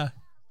this? Yeah.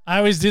 I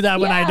always do that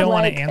when I don't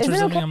want to answer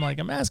something. Okay? I'm like,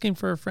 I'm asking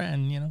for a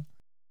friend, you know?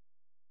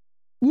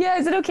 Yeah.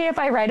 Is it okay if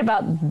I write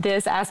about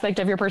this aspect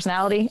of your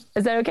personality?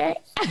 Is that okay?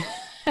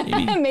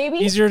 Maybe.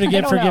 Easier to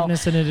get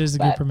forgiveness than it is to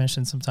get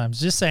permission sometimes.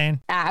 Just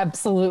saying.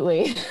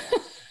 Absolutely.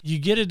 You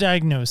get a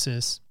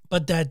diagnosis,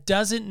 but that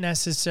doesn't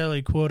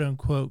necessarily, quote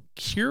unquote,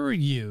 cure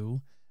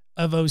you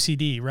of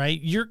OCD, right?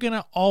 You're going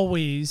to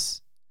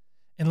always,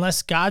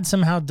 unless God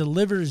somehow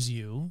delivers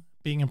you,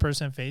 being a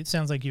person of faith,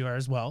 sounds like you are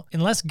as well.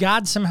 Unless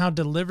God somehow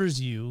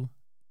delivers you,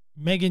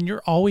 Megan,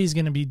 you're always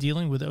going to be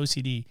dealing with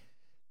OCD.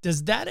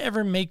 Does that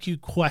ever make you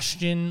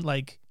question,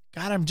 like,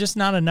 God, I'm just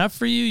not enough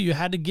for you? You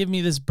had to give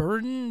me this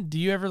burden? Do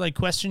you ever like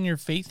question your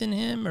faith in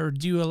him, or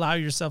do you allow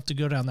yourself to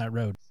go down that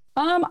road?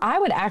 I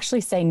would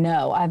actually say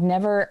no.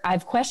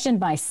 I've questioned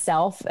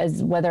myself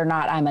as whether or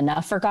not I'm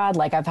enough for God.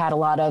 Like I've had a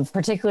lot of,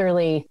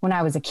 particularly when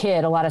I was a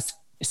kid, a lot of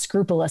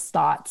scrupulous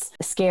thoughts,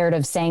 scared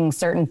of saying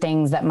certain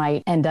things that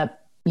might end up,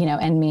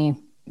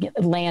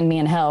 land me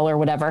in hell or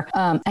whatever.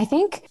 I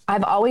think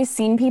I've always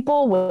seen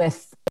people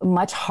with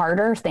much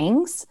harder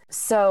things.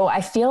 So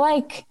I feel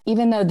like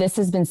even though this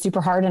has been super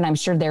hard, and I'm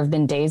sure there have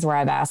been days where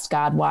I've asked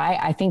God why,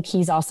 I think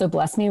he's also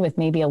blessed me with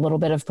maybe a little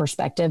bit of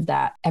perspective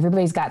that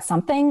everybody's got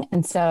something.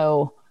 And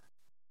so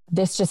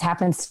this just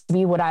happens to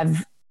be what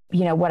I've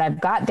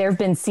got. There have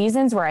been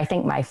seasons where I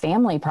think my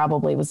family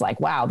probably was like,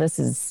 wow, this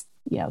is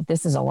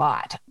a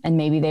lot. And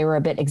maybe they were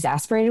a bit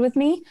exasperated with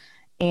me.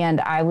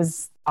 And I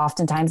was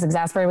oftentimes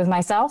exasperated with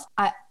myself.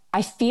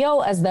 I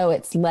feel as though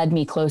it's led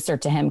me closer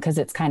to him because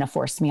it's kind of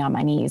forced me on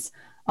my knees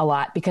a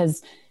lot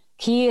because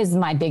he is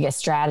my biggest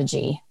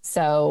strategy.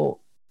 So,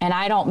 and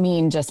I don't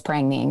mean just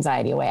praying the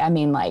anxiety away. I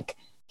mean, like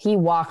he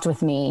walked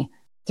with me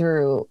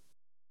through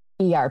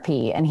ERP,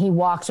 and he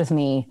walked with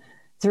me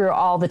through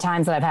all the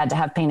times that I've had to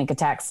have panic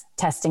attacks,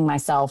 testing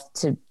myself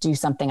to do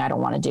something I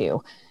don't want to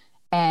do.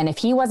 And if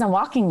he wasn't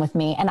walking with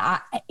me, and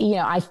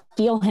I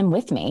feel him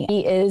with me,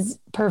 he is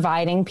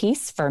providing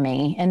peace for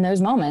me in those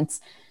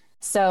moments.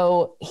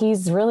 So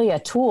he's really a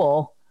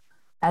tool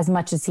as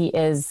much as he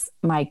is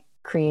my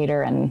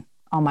creator and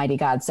almighty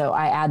God. So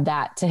I add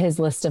that to his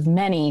list of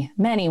many,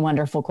 many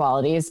wonderful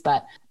qualities,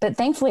 but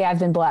thankfully I've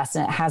been blessed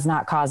and it has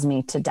not caused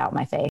me to doubt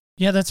my faith.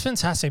 Yeah, that's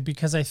fantastic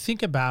because I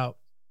think about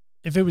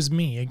if it was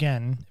me,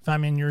 again, if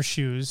I'm in your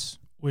shoes,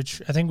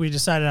 which I think we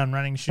decided on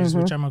running shoes,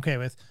 which I'm okay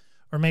with,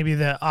 or maybe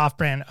the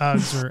off-brand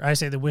Uggs, or I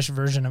say the Wish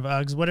version of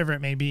Uggs, whatever it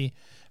may be,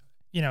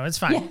 it's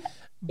fine. Yeah.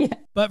 Yeah.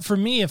 But for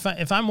me, if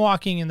I'm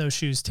walking in those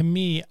shoes, to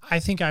me, I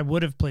think I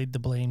would have played the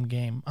blame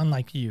game,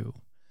 unlike you.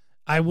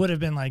 I would have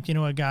been like, you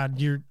know what, God,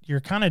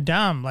 you're kind of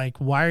dumb. Like,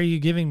 why are you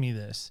giving me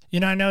this?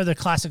 I know the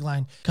classic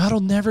line, God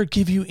will never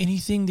give you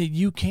anything that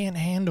you can't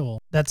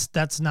handle.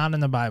 That's not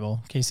in the Bible,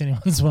 in case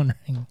anyone's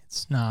wondering.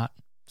 It's not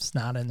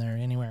in there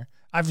anywhere.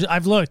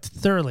 I've looked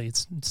thoroughly.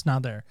 It's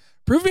not there.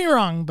 Prove me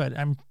wrong, but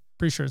I'm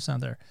pretty sure it's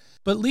not there.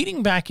 But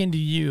leading back into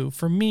you,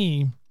 for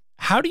me,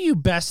 how do you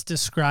best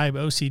describe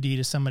OCD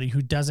to somebody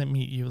who doesn't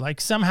meet you?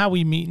 Like somehow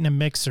we meet in a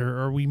mixer,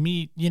 or we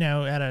meet,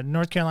 at a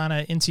North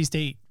Carolina NC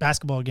State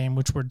basketball game,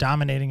 which we're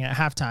dominating at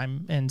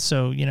halftime. And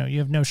so, you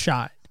have no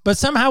shot. But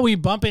somehow we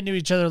bump into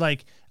each other.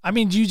 Like,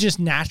 do you just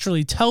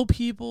naturally tell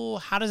people?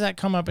 How does that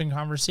come up in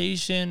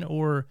conversation?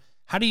 Or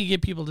how do you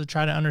get people to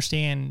try to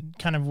understand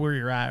kind of where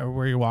you're at or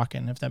where you're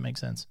walking, if that makes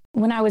sense?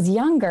 When I was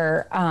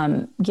younger,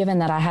 given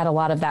that I had a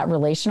lot of that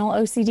relational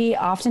OCD,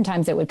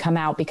 oftentimes it would come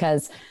out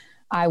because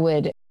I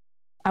would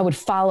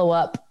follow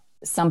up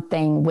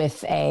something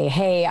with a,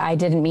 hey, I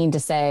didn't mean to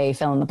say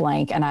fill in the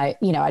blank. And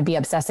I'd be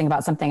obsessing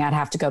about something. I'd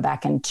have to go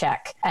back and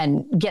check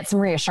and get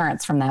some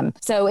reassurance from them.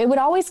 So it would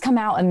always come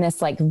out in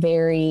this like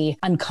very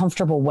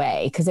uncomfortable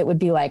way. Cause it would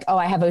be like, oh,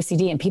 I have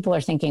OCD, and people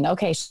are thinking,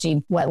 okay,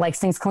 she likes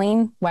things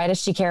clean? Why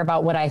does she care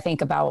about what I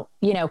think about,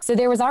 So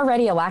there was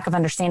already a lack of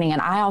understanding,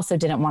 and I also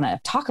didn't want to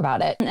talk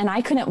about it. And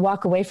I couldn't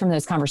walk away from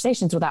those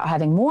conversations without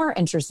having more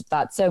intrusive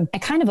thoughts. So I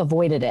kind of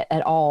avoided it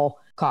at all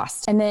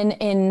costs. And then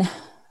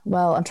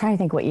I'm trying to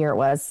think what year it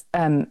was.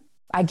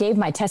 I gave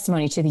my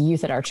testimony to the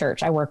youth at our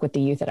church. I work with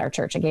the youth at our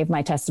church. I gave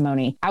my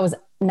testimony. I was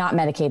not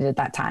medicated at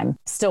that time,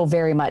 still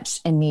very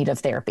much in need of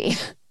therapy.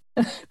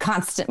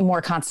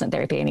 More constant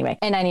therapy anyway.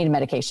 And I needed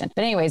medication.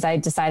 But anyways, I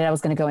decided I was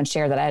going to go and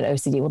share that I had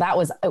OCD.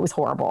 Well, it was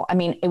horrible. I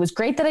mean, it was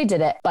great that I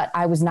did it, but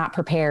I was not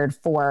prepared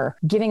for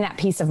giving that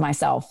piece of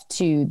myself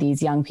to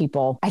these young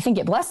people. I think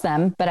it blessed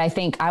them, but I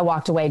think I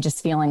walked away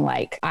just feeling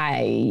like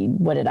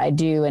what did I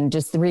do? And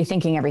just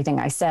rethinking everything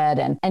I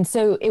said. And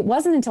so it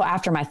wasn't until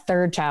after my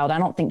third child, I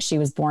don't think she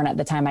was born at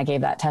the time I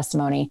gave that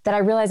testimony, that I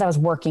realized I was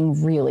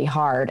working really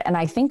hard. And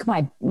I think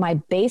my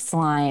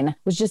baseline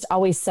was just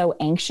always so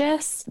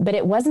anxious, but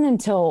it wasn't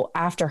until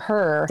after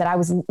her that I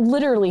was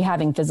literally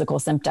having physical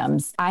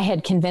symptoms. I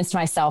had convinced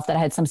myself that I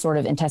had some sort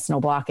of intestinal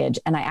blockage,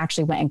 and I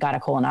actually went and got a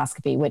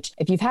colonoscopy, which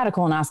if you've had a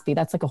colonoscopy,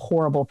 that's like a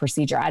horrible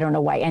procedure. I don't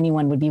know why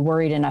anyone would be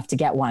worried enough to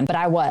get one, but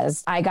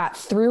I got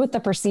through with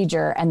the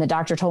procedure and the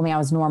doctor told me I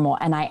was normal.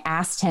 And I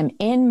asked him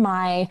in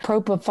my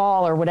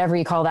propofol or whatever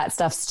you call that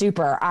stuff,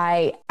 stupor,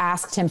 I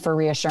asked him for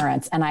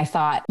reassurance. And I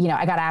thought,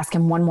 I got to ask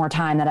him one more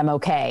time that I'm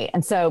okay.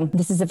 And so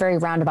this is a very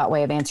roundabout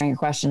way of answering your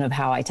question of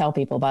how I tell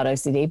people about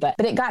OCD, but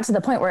it got to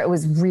the point where it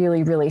was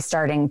really, really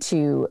starting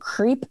to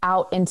creep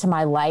out into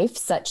my life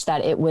such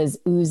that it was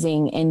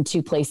oozing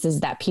into places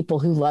that people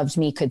who loved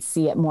me could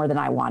see it more than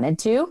I wanted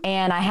to.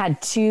 And I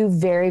had two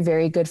very,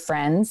 very good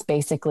friends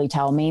basically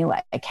tell me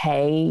like,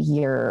 hey,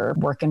 you're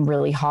working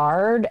really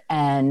hard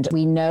and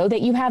we know that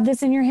you have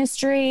this in your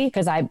history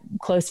because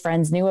close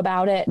friends knew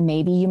about it.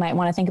 Maybe you might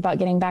want to think about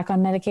getting back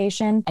on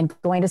medication and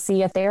going to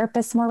see a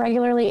therapist more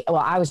regularly. Well,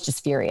 I was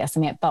just furious.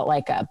 I mean, it felt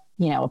like a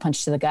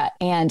punch to the gut.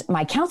 And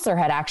my counselor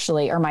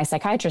my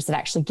psychiatrist had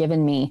actually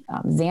given me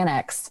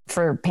Xanax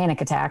for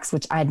panic attacks,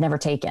 which I had never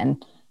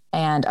taken.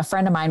 And a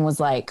friend of mine was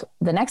like,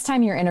 the next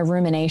time you're in a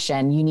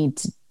rumination, you need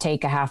to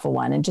take a half of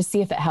one and just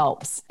see if it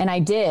helps. And I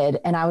did.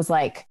 And I was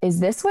like, is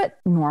this what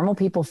normal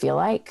people feel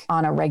like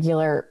on a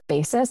regular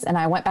basis? And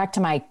I went back to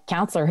my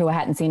counselor who I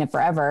hadn't seen in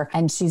forever.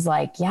 And she's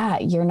like, yeah,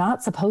 you're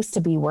not supposed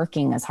to be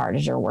working as hard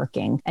as you're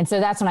working. And so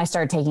that's when I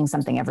started taking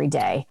something every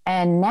day.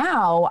 And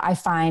now I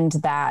find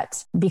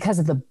that because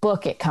of the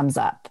book, it comes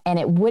up, and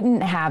it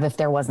wouldn't have if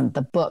there wasn't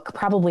the book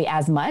probably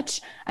as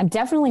much. I'm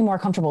definitely more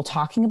comfortable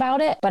talking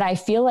about it, but I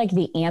feel like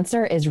the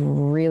answer is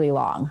really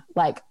long.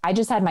 Like I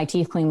just had my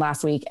teeth cleaned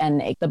last week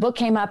and the book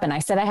came up and I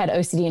said I had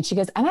OCD and she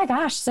goes, oh my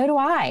gosh, so do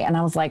I. And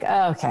I was like,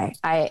 oh, okay.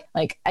 I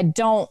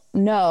don't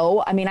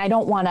know. I mean, I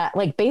don't want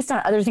to based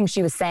on other things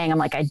she was saying, I'm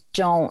like, I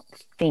don't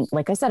think,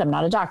 like I said, I'm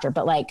not a doctor,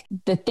 but like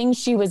the things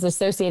she was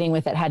associating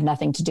with it had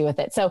nothing to do with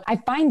it. So I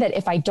find that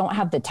if I don't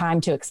have the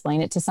time to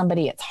explain it to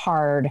somebody, it's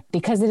hard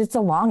because it's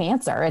a long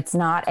answer. It's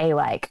not a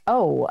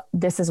oh,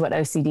 this is what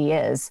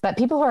OCD is. But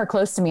people who are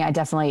close to me, I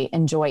definitely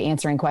enjoy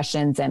answering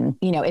questions. And,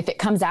 if it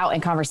comes out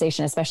in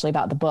conversation, especially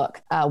about the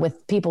book,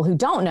 with people who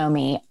don't know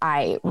me,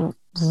 I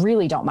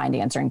really don't mind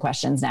answering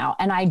questions now.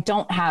 And I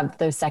don't have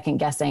those second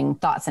guessing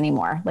thoughts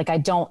anymore. Like I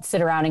don't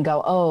sit around and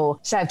go, oh,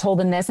 should I have told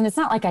them this? And it's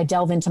not like I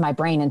delve into my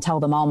brain and tell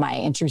them all my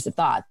intrusive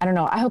thoughts. I don't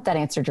know. I hope that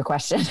answered your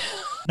question.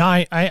 No,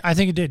 I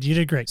think it did. You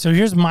did great. So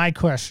here's my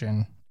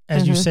question.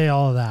 As you say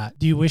all of that,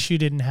 do you wish you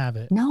didn't have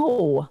it?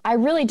 No, I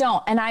really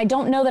don't. And I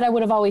don't know that I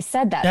would have always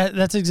said that.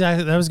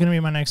 That was going to be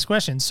my next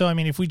question. So, I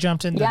mean, if we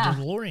jumped into the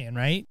DeLorean,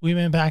 right? We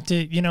went back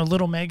to,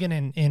 little Megan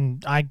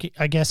in I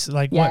guess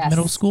what,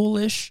 middle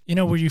school-ish,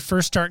 where you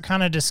first start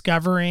kind of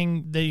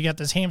discovering that you got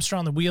this hamster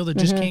on the wheel that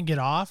just can't get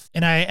off.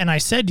 And I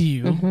said to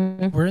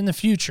you, we're in the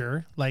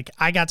future. Like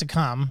I got to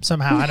come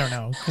somehow. I don't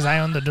know, because I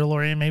own the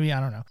DeLorean, maybe, I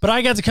don't know. But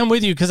I got to come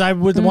with you because I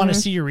would want to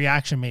see your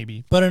reaction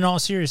maybe. But in all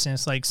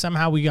seriousness,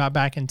 somehow we got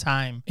back in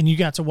time and you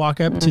got to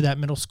walk up to that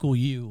middle school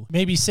you,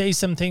 maybe say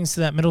some things to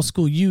that middle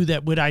school you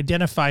that would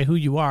identify who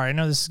you are. I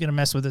know this is going to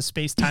mess with the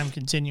space-time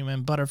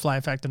continuum, butterfly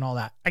effect and all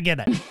that. I get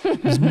it.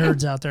 These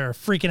nerds out there are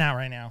freaking out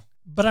right now.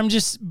 But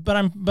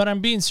I'm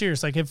being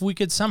serious. Like if we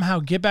could somehow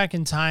get back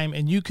in time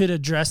and you could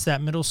address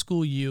that middle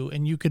school you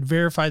and you could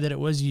verify that it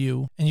was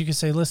you and you could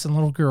say, listen,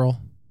 little girl,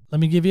 let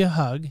me give you a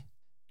hug.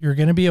 You're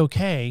going to be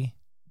okay.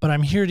 But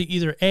I'm here to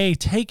either A,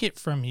 take it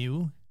from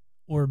you,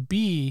 or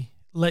B,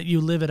 let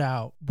you live it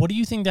out. What do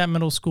you think that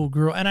middle school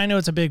girl, and I know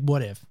it's a big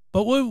what if,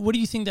 but what do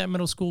you think that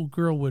middle school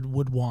girl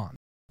would want?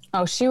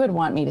 Oh, she would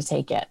want me to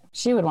take it.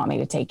 She would want me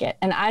to take it.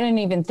 And I didn't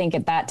even think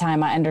at that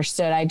time I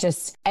understood.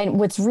 And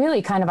what's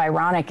really kind of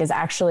ironic is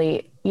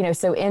actually,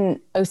 so in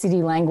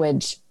OCD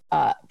language,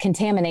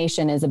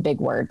 contamination is a big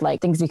word. Like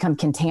things become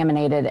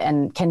contaminated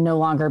and can no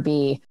longer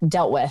be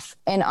dealt with.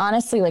 And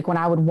honestly, like when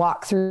I would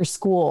walk through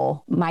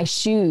school, my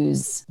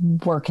shoes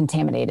were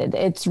contaminated.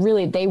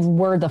 They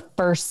were the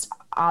first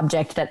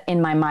object that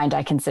in my mind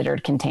I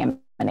considered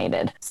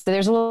contaminated. So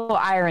there's a little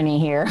irony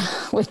here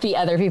with the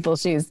other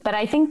people's shoes. But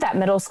I think that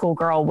middle school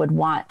girl would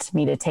want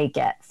me to take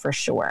it for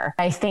sure.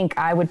 I think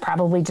I would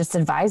probably just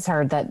advise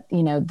her that,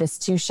 this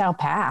too shall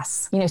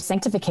pass.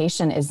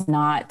 Sanctification is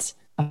not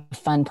a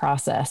fun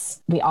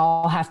process. We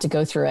all have to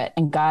go through it,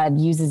 and God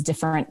uses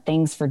different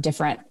things for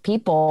different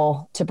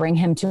people to bring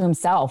him to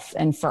himself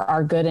and for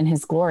our good and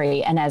his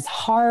glory. And as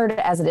hard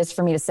as it is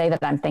for me to say that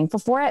I'm thankful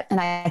for it, and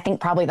I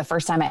think probably the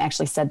first time I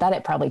actually said that,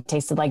 it probably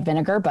tasted like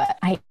vinegar, but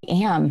I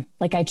am.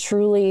 Like, I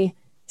truly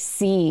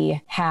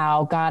see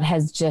how God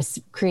has just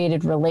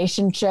created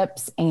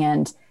relationships,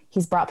 and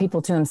he's brought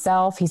people to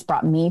himself. He's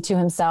brought me to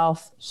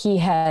himself. He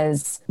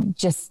has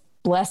just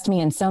blessed me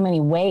in so many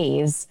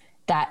ways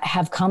that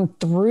have come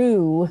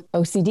through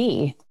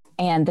OCD.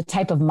 And the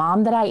type of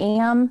mom that I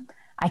am,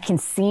 I can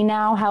see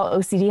now how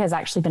OCD has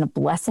actually been a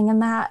blessing in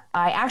that.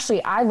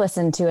 I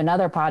listened to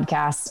another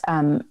podcast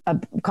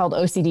called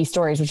OCD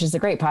Stories, which is a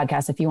great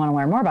podcast if you want to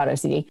learn more about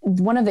OCD.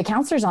 One of the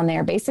counselors on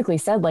there basically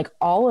said, like,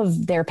 all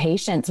of their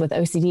patients with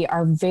OCD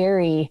are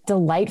very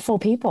delightful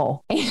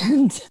people.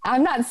 And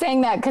I'm not saying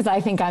that because I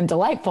think I'm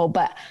delightful,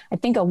 but I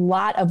think a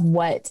lot of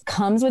what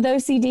comes with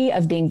OCD,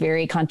 of being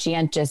very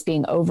conscientious,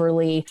 being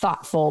overly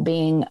thoughtful,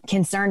 being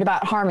concerned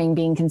about harming,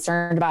 being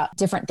concerned about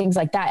different things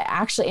like that,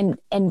 actually,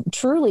 and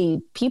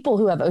truly, people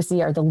who have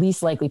OCD are the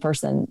least likely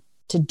person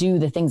to do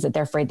the things that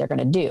they're afraid they're going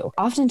to do.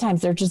 Oftentimes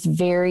they're just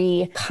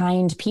very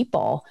kind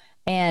people.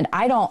 And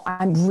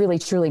I'm really,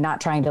 truly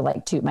not trying to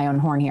like toot my own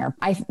horn here.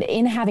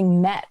 In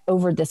having met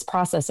over this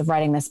process of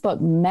writing this book,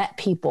 met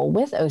people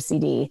with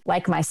OCD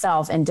like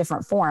myself in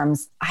different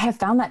forms, I have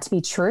found that to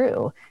be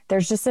true.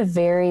 There's just a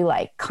very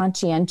like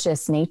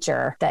conscientious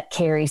nature that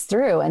carries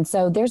through. And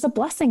so there's a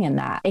blessing in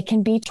that. It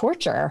can be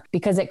torture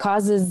because it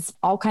causes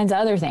all kinds of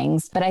other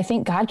things, but I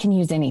think God can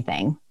use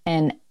anything,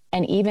 and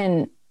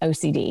even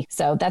OCD.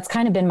 So that's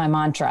kind of been my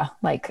mantra.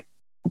 Like,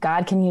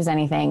 God can use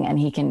anything, and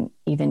he can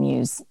even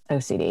use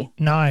OCD.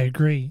 No, I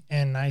agree.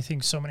 And I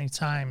think so many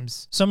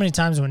times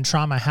when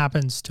trauma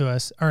happens to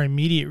us, our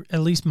immediate,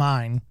 at least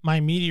my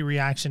immediate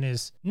reaction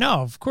is,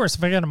 no, of course,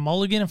 if I got a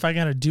mulligan, if I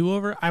got a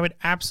do-over, I would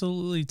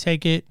absolutely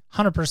take it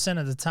 100%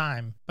 of the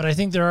time. But I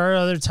think there are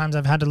other times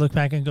I've had to look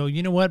back and go,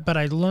 you know what? But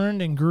I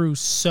learned and grew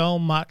so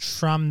much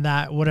from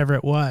that, whatever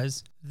it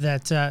was,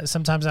 that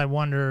sometimes I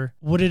wonder,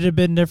 would it have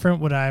been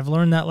different? Would I have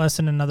learned that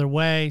lesson another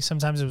way?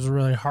 Sometimes it was a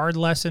really hard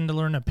lesson to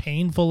learn, a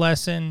painful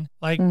lesson.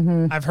 Like,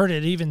 I've heard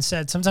it even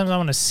said, sometimes I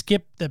want to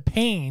skip the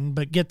pain,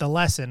 but get the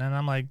lesson. And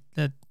I'm like,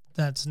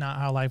 that's not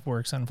how life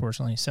works,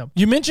 unfortunately. So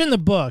you mentioned the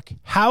book.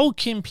 How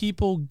can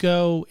people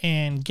go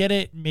and get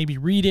it, maybe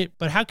read it,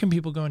 but how can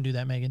people go and do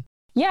that, Megan?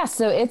 Yeah,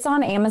 so it's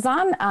on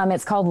Amazon.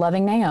 It's called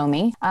Loving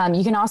Naomi.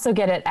 You can also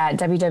get it at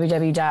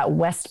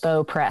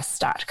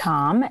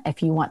www.westbowpress.com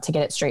if you want to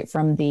get it straight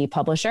from the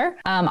publisher.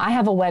 I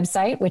have a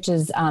website, which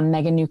is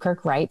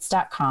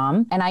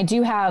megannewkirkwrites.com. And I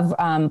do have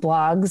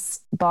blog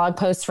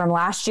posts from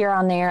last year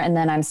on there. And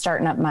then I'm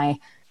starting up my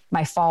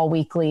fall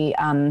weekly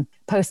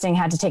posting.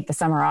 Had to take the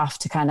summer off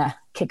to kind of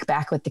kick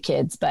back with the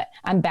kids, but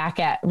I'm back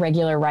at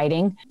regular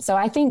writing. So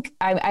I think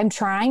I'm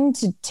trying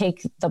to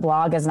take the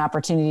blog as an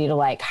opportunity to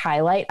like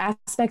highlight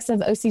aspects of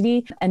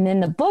OCD. And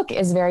then the book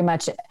is very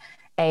much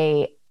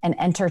an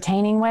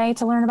entertaining way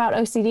to learn about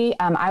OCD.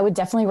 I would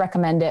definitely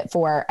recommend it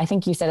for, I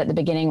think you said at the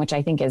beginning, which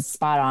I think is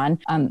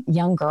spot on,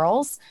 young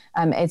girls.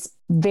 It's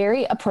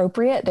very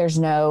appropriate. There's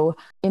no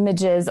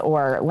images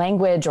or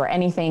language or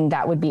anything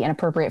that would be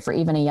inappropriate for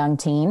even a young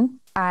teen.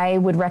 I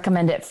would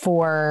recommend it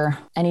for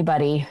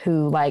anybody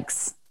who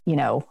likes,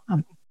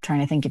 I'm trying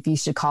to think if you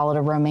should call it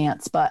a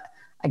romance, but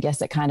I guess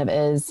it kind of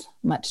is,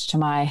 much to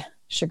my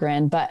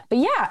chagrin. But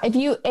yeah,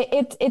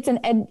 it's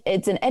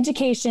an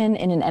education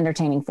in an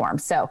entertaining form.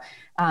 So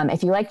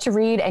if you like to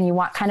read and you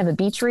want kind of a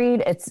beach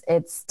read,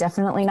 it's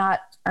definitely not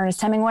Ernest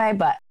Hemingway,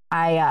 but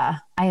I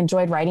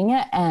enjoyed writing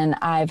it, and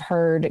I've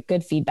heard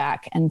good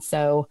feedback. And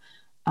so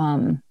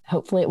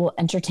hopefully it will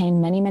entertain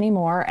many, many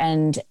more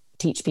and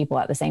teach people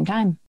at the same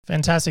time.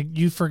 Fantastic.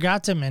 You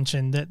forgot to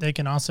mention that they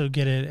can also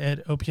get it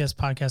at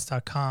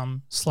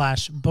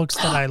opspodcast.com/books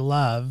that I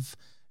love,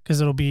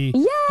 because it'll be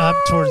up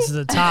towards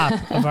the top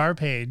of our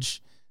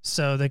page.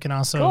 So they can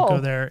also go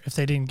there. If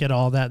they didn't get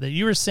all that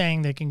you were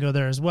saying, they can go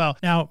there as well.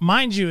 Now,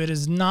 mind you, it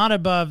is not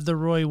above the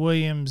Roy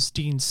Williams,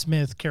 Dean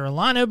Smith,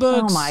 Carolina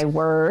books. Oh my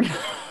word.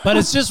 But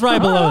it's just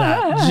right below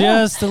that.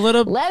 Just a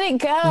little. Let it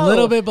go. A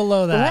little bit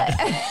below that.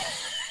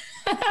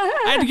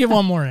 I had to get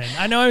one more in.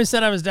 I know I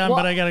said I was done,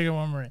 but I got to get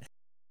one more in.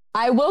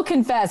 I will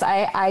confess,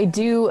 I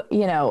do,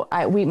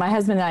 my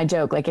husband and I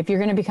joke, like, if you're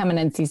going to become an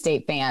NC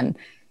State fan,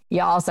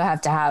 you also have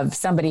to have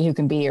somebody who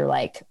can be your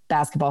like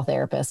basketball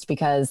therapist,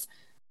 because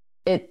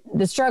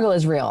the struggle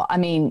is real. I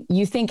mean,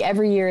 you think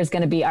every year is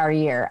going to be our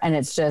year, and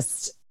it's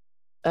just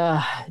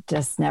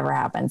never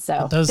happens.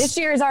 So this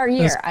year is our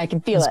year. I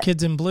can feel it.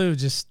 Kids in blue,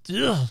 just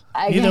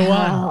either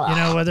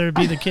one, whether it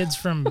be the kids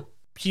from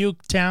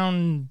Puke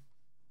Town,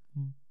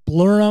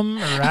 Blurum,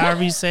 or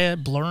however you say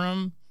it,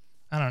 Blurum.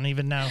 I don't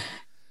even know.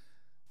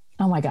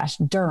 Oh my gosh,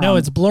 Durham. No,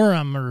 it's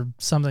Blurum or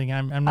something.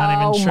 I'm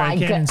not even sure. I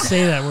can't even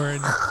say that word.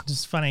 It's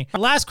just funny. Our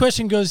last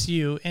question goes to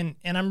you, and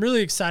I'm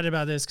really excited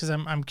about this because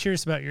I'm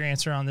curious about your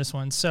answer on this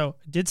one. So,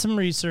 did some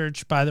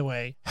research, by the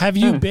way. Have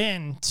you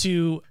been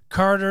to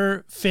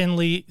Carter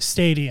Finley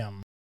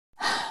Stadium?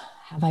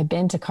 Have I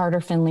been to Carter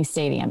Finley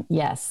Stadium?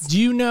 Yes.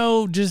 Do you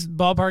know, just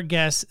ballpark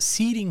guess,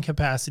 seating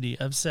capacity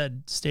of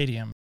said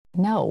stadium?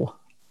 No,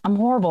 I'm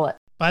horrible at.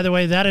 By the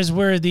way, that is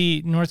where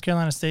the North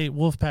Carolina State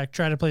Wolfpack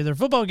try to play their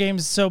football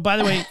games. So, by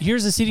the way,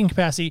 here's the seating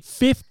capacity: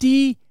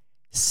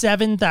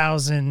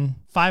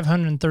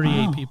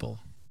 57,538 people.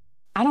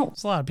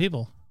 It's a lot of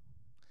people.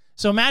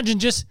 So imagine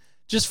just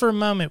for a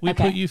moment, we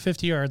put you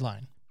 50-yard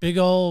line. Big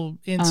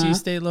old NC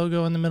State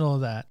logo in the middle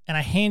of that. And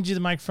I hand you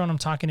the microphone I'm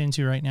talking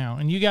into right now.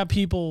 And you got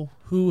people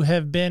who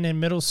have been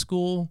in middle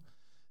school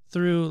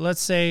through,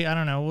 let's say, I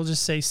don't know, we'll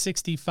just say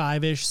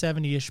 65-ish,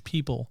 70-ish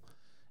people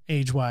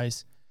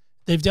age-wise.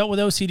 They've dealt with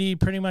OCD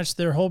pretty much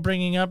their whole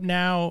bringing up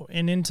now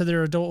and into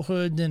their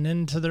adulthood and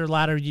into their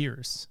latter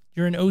years.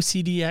 You're an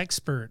OCD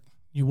expert.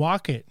 You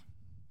walk it.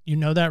 You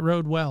know that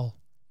road well.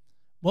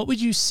 What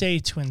would you say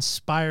to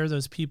inspire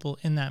those people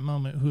in that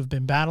moment who have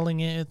been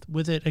battling it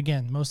with it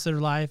again most of their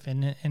life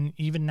and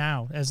even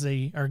now as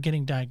they are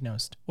getting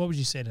diagnosed? What would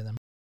you say to them?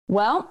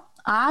 Well,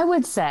 I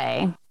would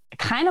say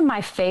kind of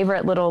my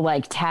favorite little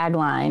like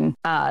tagline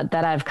that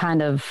I've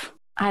kind of,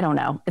 I don't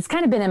know, it's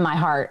kind of been in my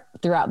heart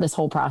throughout this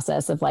whole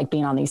process of like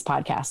being on these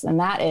podcasts.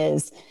 And that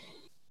is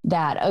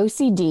that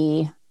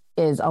OCD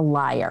is a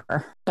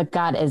liar, but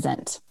God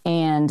isn't.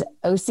 And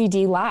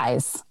OCD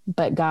lies,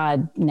 but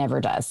God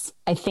never does.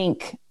 I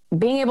think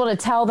being able to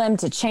tell them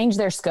to change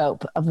their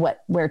scope of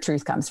where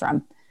truth comes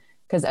from,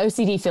 because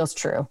OCD feels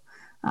true,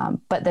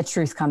 but the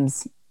truth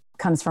comes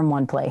from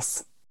one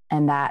place,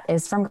 and that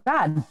is from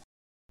God.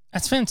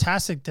 That's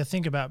fantastic to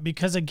think about,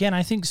 because again,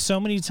 I think so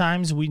many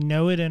times we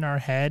know it in our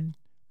head,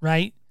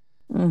 right?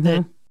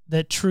 Mm-hmm.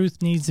 That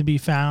truth needs to be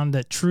found,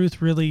 that truth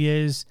really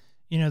is,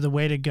 the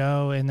way to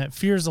go, and that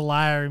fear is a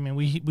liar. I mean,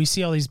 we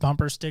see all these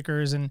bumper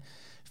stickers and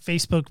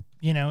Facebook,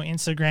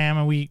 Instagram,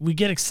 and we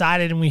get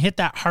excited and we hit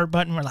that heart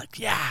button. We're like,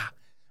 yeah,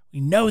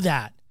 we know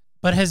that.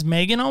 But has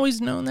Megan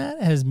always known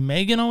that? Has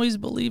Megan always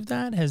believed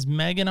that? Has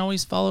Megan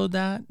always followed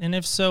that? And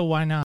if so,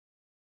 why not?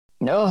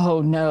 No.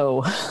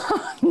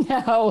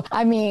 No,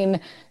 I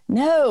mean,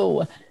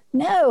 no,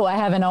 I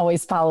haven't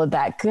always followed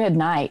that. Good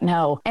night.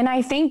 No. And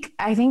I think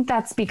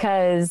that's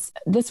because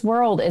this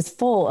world is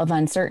full of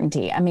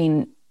uncertainty. I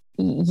mean,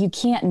 you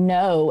can't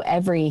know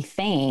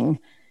everything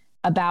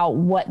about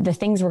what the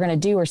things we're going to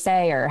do or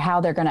say, or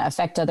how they're going to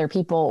affect other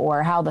people,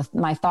 or how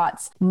my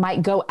thoughts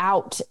might go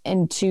out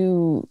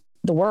into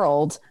the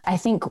world. I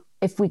think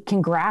if we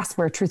can grasp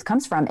where truth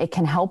comes from, it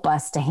can help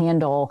us to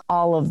handle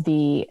all of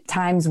the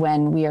times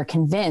when we are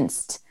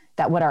convinced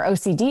that what our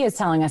OCD is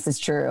telling us is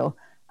true,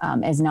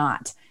 is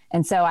not.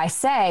 And so I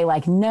say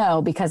like,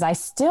 no, because I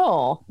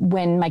still,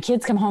 when my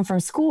kids come home from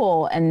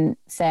school and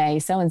say,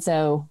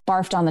 so-and-so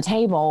barfed on the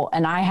table,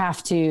 and I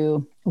have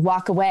to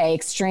walk away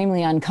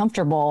extremely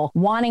uncomfortable,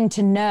 wanting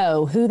to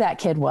know who that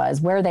kid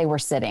was, where they were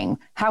sitting,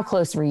 how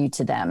close were you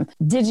to them?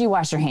 Did you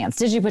wash your hands?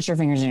 Did you put your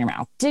fingers in your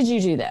mouth? Did you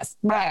do this?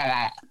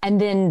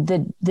 And then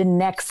the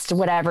next,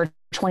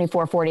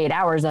 24, 48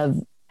 hours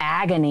of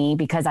agony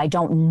because I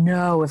don't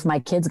know if my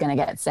kid's going to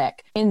get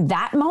sick. In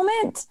that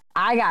moment,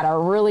 I got to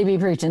really be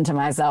preaching to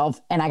myself,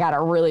 and I got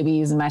to really be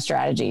using my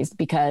strategies,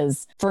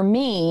 because for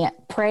me,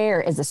 prayer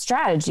is a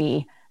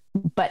strategy,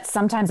 but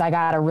sometimes I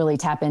got to really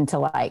tap into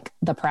like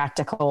the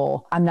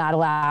practical. I'm not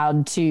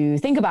allowed to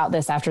think about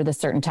this after this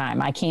certain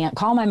time. I can't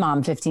call my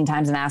mom 15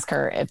 times and ask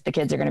her if the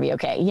kids are going to be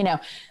okay.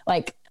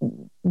 Like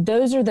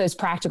those are those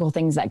practical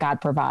things that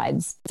God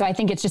provides. So I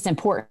think it's just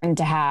important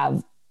to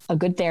have a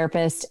good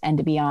therapist and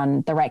to be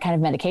on the right kind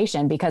of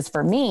medication, because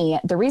for me,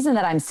 the reason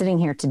that I'm sitting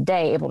here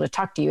today able to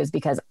talk to you is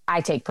because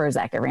I take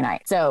Prozac every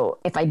night. So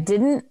if I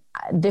didn't,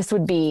 this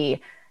would be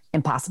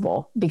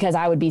impossible, because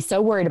I would be so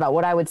worried about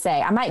what I would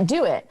say. I might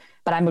do it,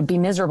 but I would be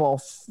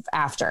miserable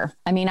after.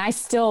 I mean, I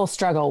still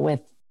struggle with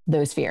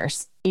those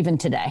fears even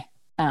today.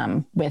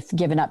 With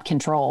giving up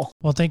control.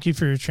 Well, thank you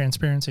for your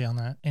transparency on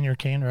that and your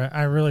candor.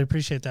 I really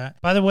appreciate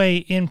that. By the way,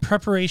 in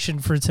preparation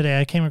for today,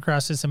 I came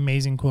across this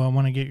amazing quote. I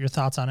want to get your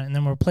thoughts on it, and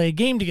then we'll play a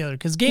game together,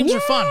 because games are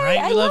fun,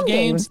 right? You love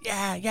games?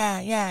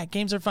 Yeah.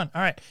 Games are fun.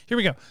 All right, here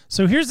we go.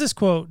 So here's this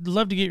quote. I'd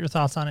love to get your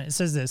thoughts on it. It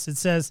says this. It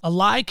says, "A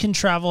lie can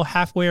travel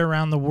halfway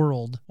around the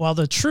world, while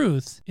the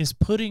truth is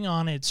putting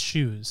on its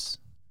shoes."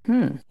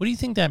 What do you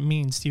think that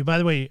means to you? By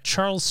the way,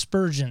 Charles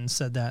Spurgeon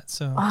said that.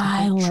 So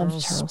I love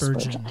Charles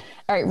Spurgeon.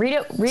 All right, read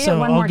it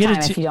one more time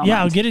if you don't mind.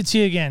 I'll get it to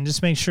you again.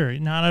 Just make sure.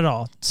 Not at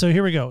all. So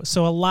here we go.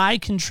 So a lie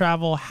can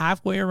travel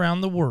halfway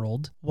around the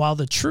world, while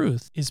the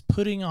truth is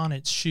putting on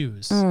its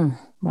shoes.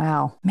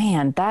 Wow.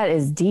 Man, that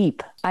is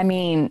deep. I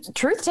mean,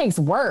 truth takes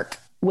work,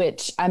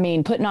 which, I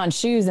mean, putting on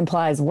shoes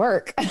implies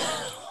work,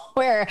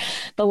 where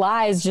the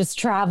lie is just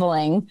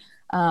traveling.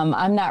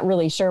 I'm not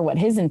really sure what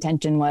his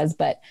intention was,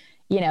 but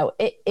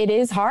it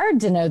is hard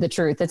to know the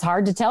truth. It's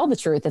hard to tell the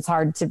truth. It's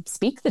hard to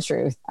speak the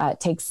truth. It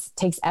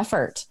takes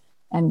effort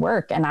and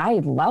work. And I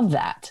love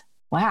that.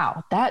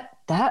 Wow. That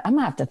I'm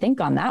gonna have to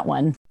think on that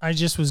one. I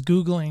just was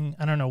Googling,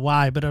 I don't know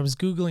why, but I was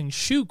Googling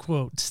shoe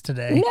quotes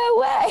today. No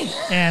way.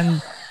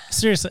 And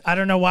seriously, I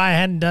don't know why I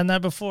hadn't done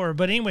that before.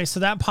 But anyway, so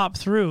that popped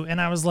through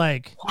and I was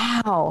like,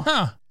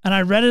 wow. And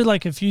I read it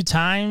like a few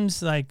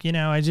times, like, you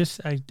know, I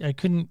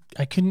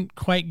couldn't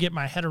quite get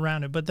my head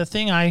around it. But the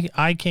thing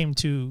I came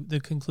to the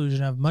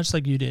conclusion of, much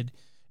like you did,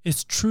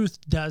 is truth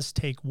does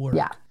take work.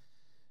 Yeah.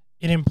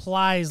 It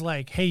implies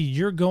like, hey,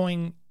 you're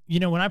going, you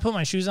know, when I put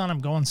my shoes on, I'm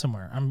going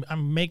somewhere.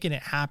 I'm making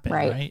it happen.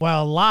 Right.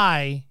 While a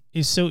lie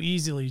is so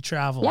easily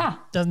traveled. Yeah.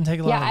 Doesn't take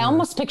a lot of work. I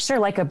almost picture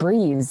like a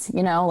breeze,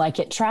 you know, like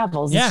it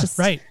travels. Yeah. It's just,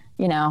 right.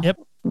 You know,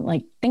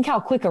 like think how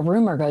quick a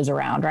rumor goes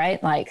around,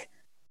 right? Like,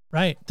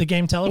 right. The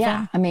game telephone.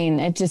 Yeah. I mean,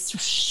 it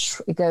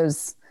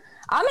goes,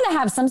 I'm going to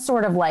have some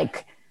sort of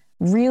like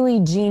really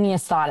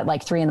genius thought at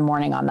like 3 a.m.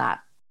 on that.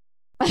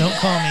 Don't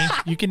call me.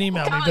 You can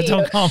email me, but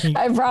don't call me.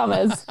 I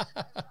promise.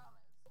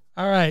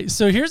 All right.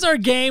 So here's our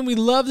game. We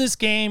love this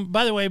game.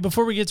 By the way,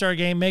 before we get to our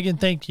game, Megan,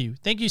 thank you.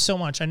 Thank you so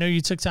much. I know you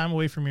took time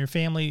away from your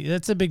family.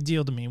 That's a big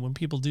deal to me when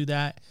people do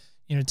that.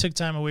 You know, took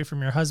time away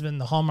from your husband,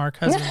 the Hallmark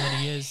husband that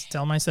he is.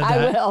 Tell him I said that.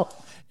 I will.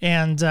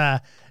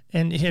 And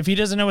if he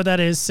doesn't know what that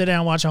is, sit down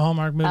and watch a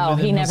Hallmark movie. Oh,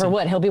 he never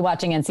would. He'll be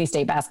watching NC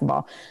State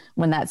basketball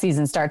when that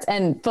season starts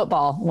and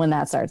football when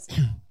that starts.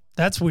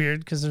 That's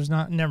weird because there's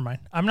not, never mind.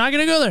 I'm not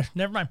going to go there.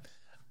 Never mind.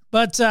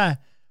 But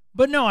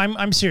no,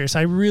 I'm serious.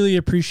 I really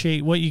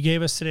appreciate what you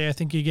gave us today. I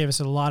think you gave us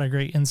a lot of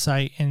great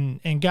insight,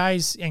 and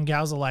guys and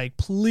gals alike,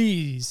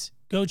 please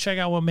go check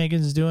out what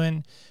Megan's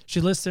doing. She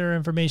lists her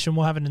information.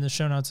 We'll have it in the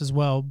show notes as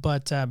well.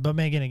 But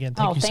Megan, again,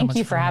 thank you so much. Thank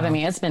you for having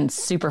me. It's been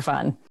super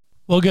fun.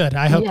 Well, good.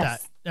 I hope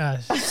that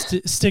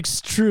sticks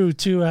true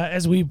to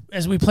as we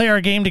play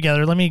our game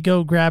together. Let me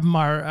go grab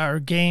our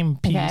game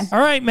piece. Okay. All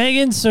right,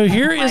 Megan. So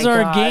here is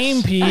our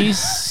game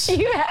piece.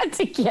 You had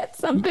to get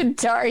something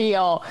Tar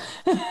Heel.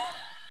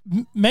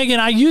 Megan,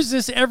 I use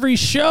this every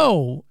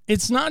show.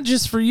 It's not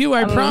just for you,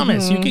 I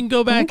promise. You can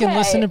go back and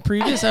listen to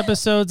previous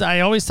episodes.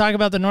 I always talk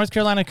about the North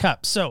Carolina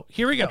Cup. So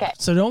here we go. Okay.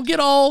 So don't get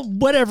all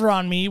whatever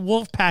on me,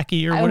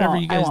 Wolfpacky or whatever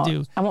you guys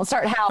do. I won't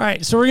start how. All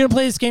right, so we're going to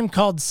play this game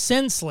called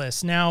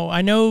Senseless. Now,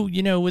 I know,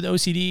 you know, with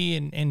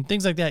OCD and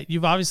things like that,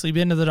 you've obviously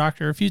been to the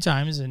doctor a few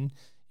times, and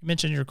you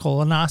mentioned your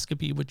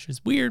colonoscopy, which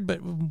is weird,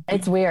 but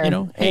it's weird. You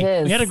know,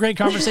 hey, we had a great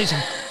conversation.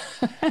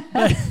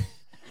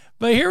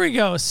 But here we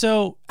go.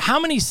 So how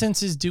many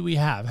senses do we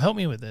have? Help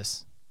me with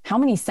this. How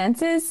many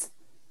senses?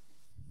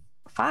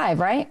 5,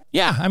 right?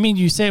 Yeah. I mean,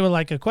 you say it with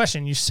like a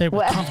question. You say it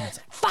with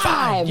confidence.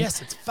 5.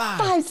 Yes, it's 5.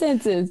 5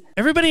 senses.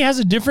 Everybody has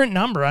a different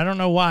number. I don't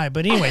know why.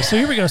 But anyway, so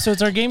here we go. So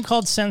it's our game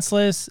called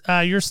Senseless.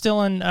 You're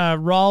still in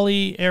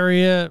Raleigh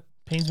area.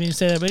 Pains me to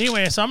say that. But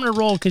anyway, so I'm going to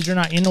roll because you're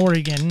not in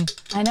Oregon.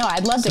 I know.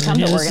 I'd love to come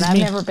to Oregon. I've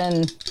never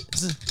been.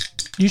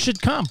 You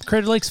should come.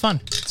 Crater Lake's fun.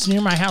 It's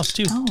near my house,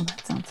 too. Oh,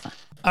 that sounds fun.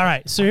 All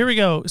right, so here we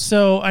go.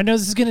 So I know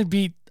this is going to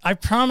be, I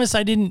promise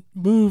I didn't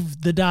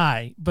move the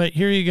die, but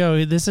here you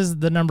go. This is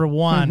the number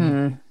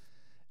 1,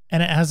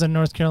 and it has a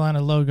North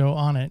Carolina logo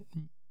on it.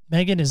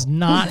 Megan is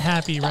not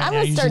happy right now. I'm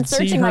going to start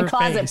searching my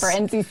closet for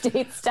NC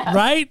State stuff.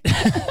 Right?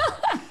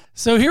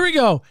 So here we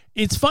go.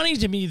 It's funny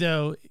to me,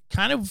 though,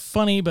 kind of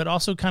funny, but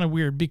also kind of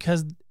weird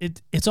because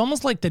it's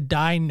almost like the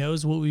die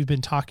knows what we've been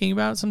talking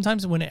about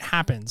sometimes when it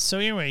happens. So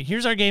anyway,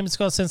 here's our game. It's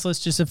called Senseless,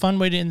 just a fun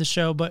way to end the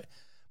show, But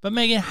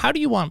Megan, how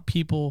do you want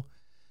people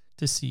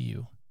to see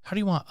you? How do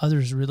you want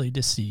others really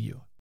to see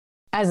you?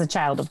 As a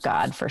child of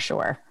God, for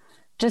sure.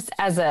 Just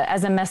as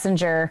a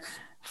messenger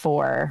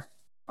for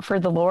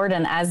the Lord,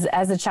 and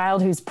as a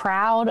child who's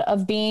proud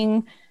of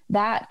being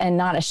that and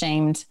not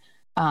ashamed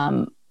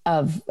of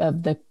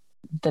the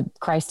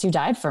Christ who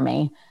died for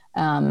me,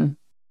 and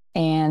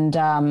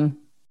the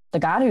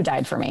God who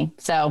died for me.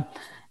 So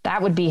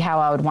that would be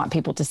how I would want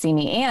people to see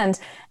me. And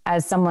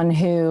as someone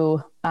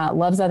who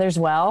loves others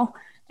well,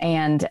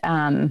 and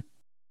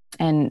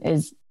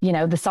is, you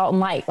know, the salt and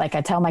light. Like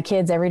I tell my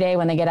kids every day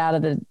when they get out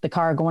of the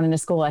car going into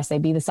school, I say,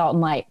 be the salt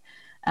and light.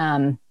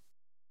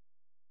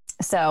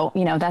 So,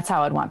 you know, that's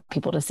how I'd want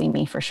people to see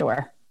me for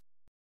sure.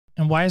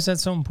 And why is that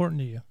so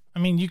important to you? I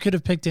mean, you could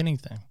have picked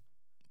anything.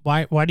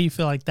 Why do you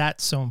feel like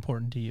that's so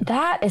important to you?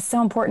 That is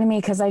so important to me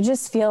because I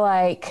just feel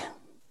like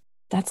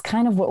that's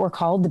kind of what we're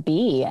called to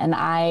be. And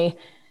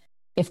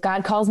if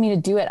God calls me to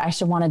do it, I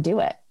should want to do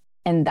it.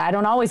 And I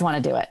don't always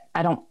want to do it.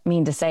 I don't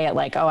mean to say it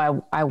like,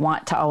 oh, I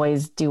want to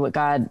always do what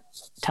God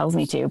tells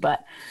me to,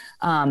 but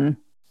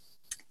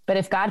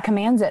if God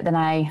commands it, then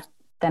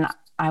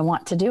I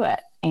want to do it,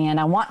 and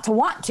I want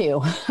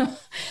to.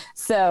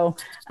 So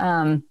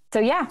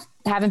yeah,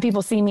 having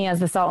people see me as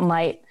the salt and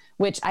light,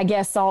 which I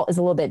guess salt is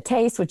a little bit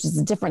taste, which is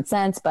a different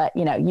sense, but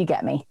you know, you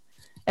get me.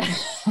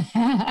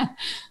 I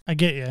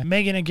get you.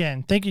 Megan,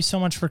 again, thank you so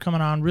much for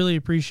coming on. Really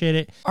appreciate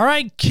it. All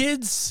right,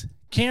 kids,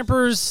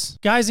 campers,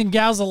 guys and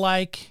gals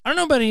alike. I don't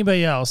know about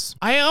anybody else.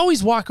 I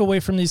always walk away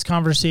from these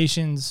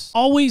conversations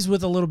always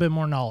with a little bit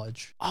more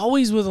knowledge,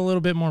 always with a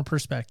little bit more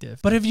perspective.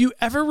 But have you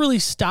ever really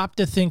stopped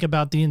to think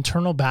about the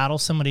internal battle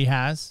somebody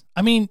has?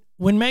 I mean,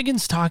 when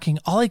Megan's talking,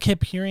 all I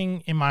kept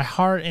hearing in my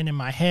heart and in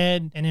my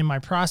head and in my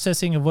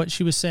processing of what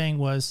she was saying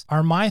was,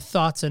 are my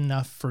thoughts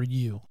enough for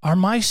you? Are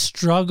my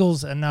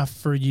struggles enough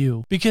for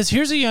you? Because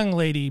here's a young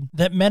lady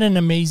that met an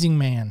amazing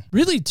man,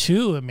 really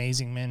two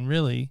amazing men,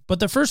 really. But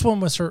the first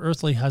one was her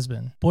earthly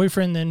husband.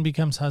 Boyfriend then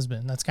becomes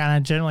husband. That's kind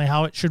of generally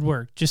how it should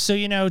work. Just so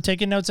you know,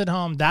 taking notes at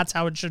home, that's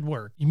how it should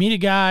work. You meet a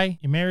guy,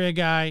 you marry a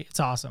guy, it's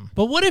awesome.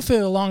 But what if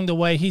along the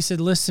way he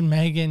said, listen,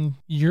 Megan,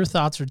 your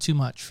thoughts are too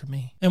much for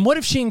me? And what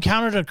if she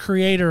encountered a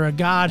creator, a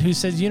God who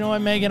says, you know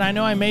what, Megan, I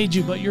know I made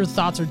you, but your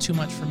thoughts are too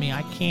much for me.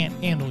 I can't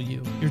handle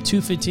you. You're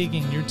too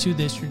fatiguing. You're too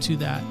this, you're too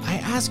that. I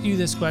ask you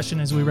this question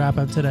as we wrap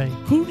up today.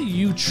 Who do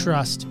you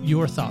trust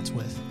your thoughts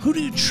with? Who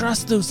do you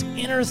trust those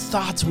inner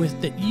thoughts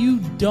with that you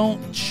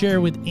don't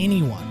share with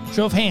anyone?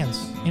 Show of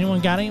hands.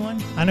 Anyone got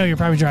anyone? I know you're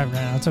probably driving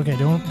right now. It's okay.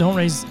 Don't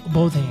raise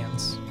both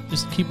hands.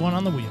 Just keep one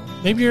on the wheel.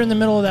 Maybe you're in the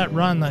middle of that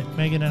run like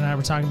Megan and I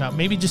were talking about.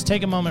 Maybe just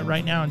take a moment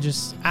right now and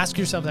just ask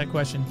yourself that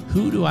question.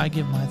 Who do I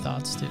give my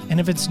thoughts to? And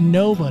if it's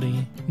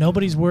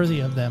nobody's worthy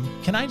of them,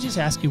 can I just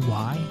ask you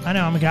why? I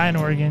know I'm a guy in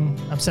Oregon,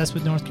 obsessed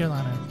with North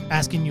Carolina,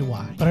 asking you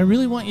why. But I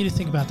really want you to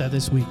think about that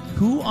this week.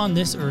 Who on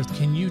this earth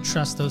can you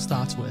trust those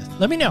thoughts with?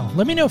 Let me know.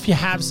 Let me know if you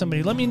have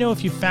somebody. Let me know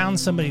if you found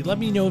somebody. Let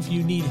me know if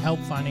you need help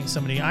finding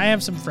somebody. I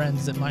have some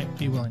friends that might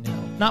be willing to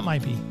help. Not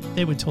might be.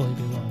 They would totally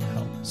be willing to help.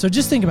 So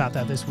just think about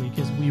that this week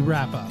as we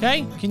wrap up.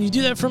 Okay? Can you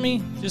do that for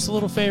me? Just a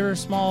little favor,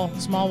 small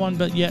one,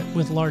 but yet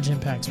with large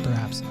impacts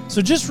perhaps.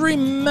 So just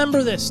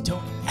remember this.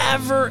 Don't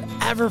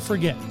ever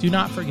forget. Do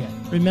not forget.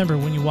 Remember,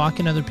 when you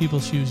walk in other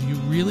people's shoes, you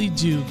really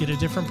do get a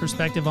different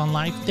perspective on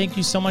life. Thank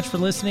you so much for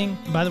listening.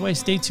 And by the way,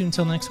 stay tuned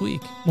till next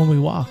week when we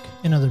walk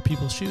in other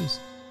people's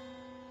shoes.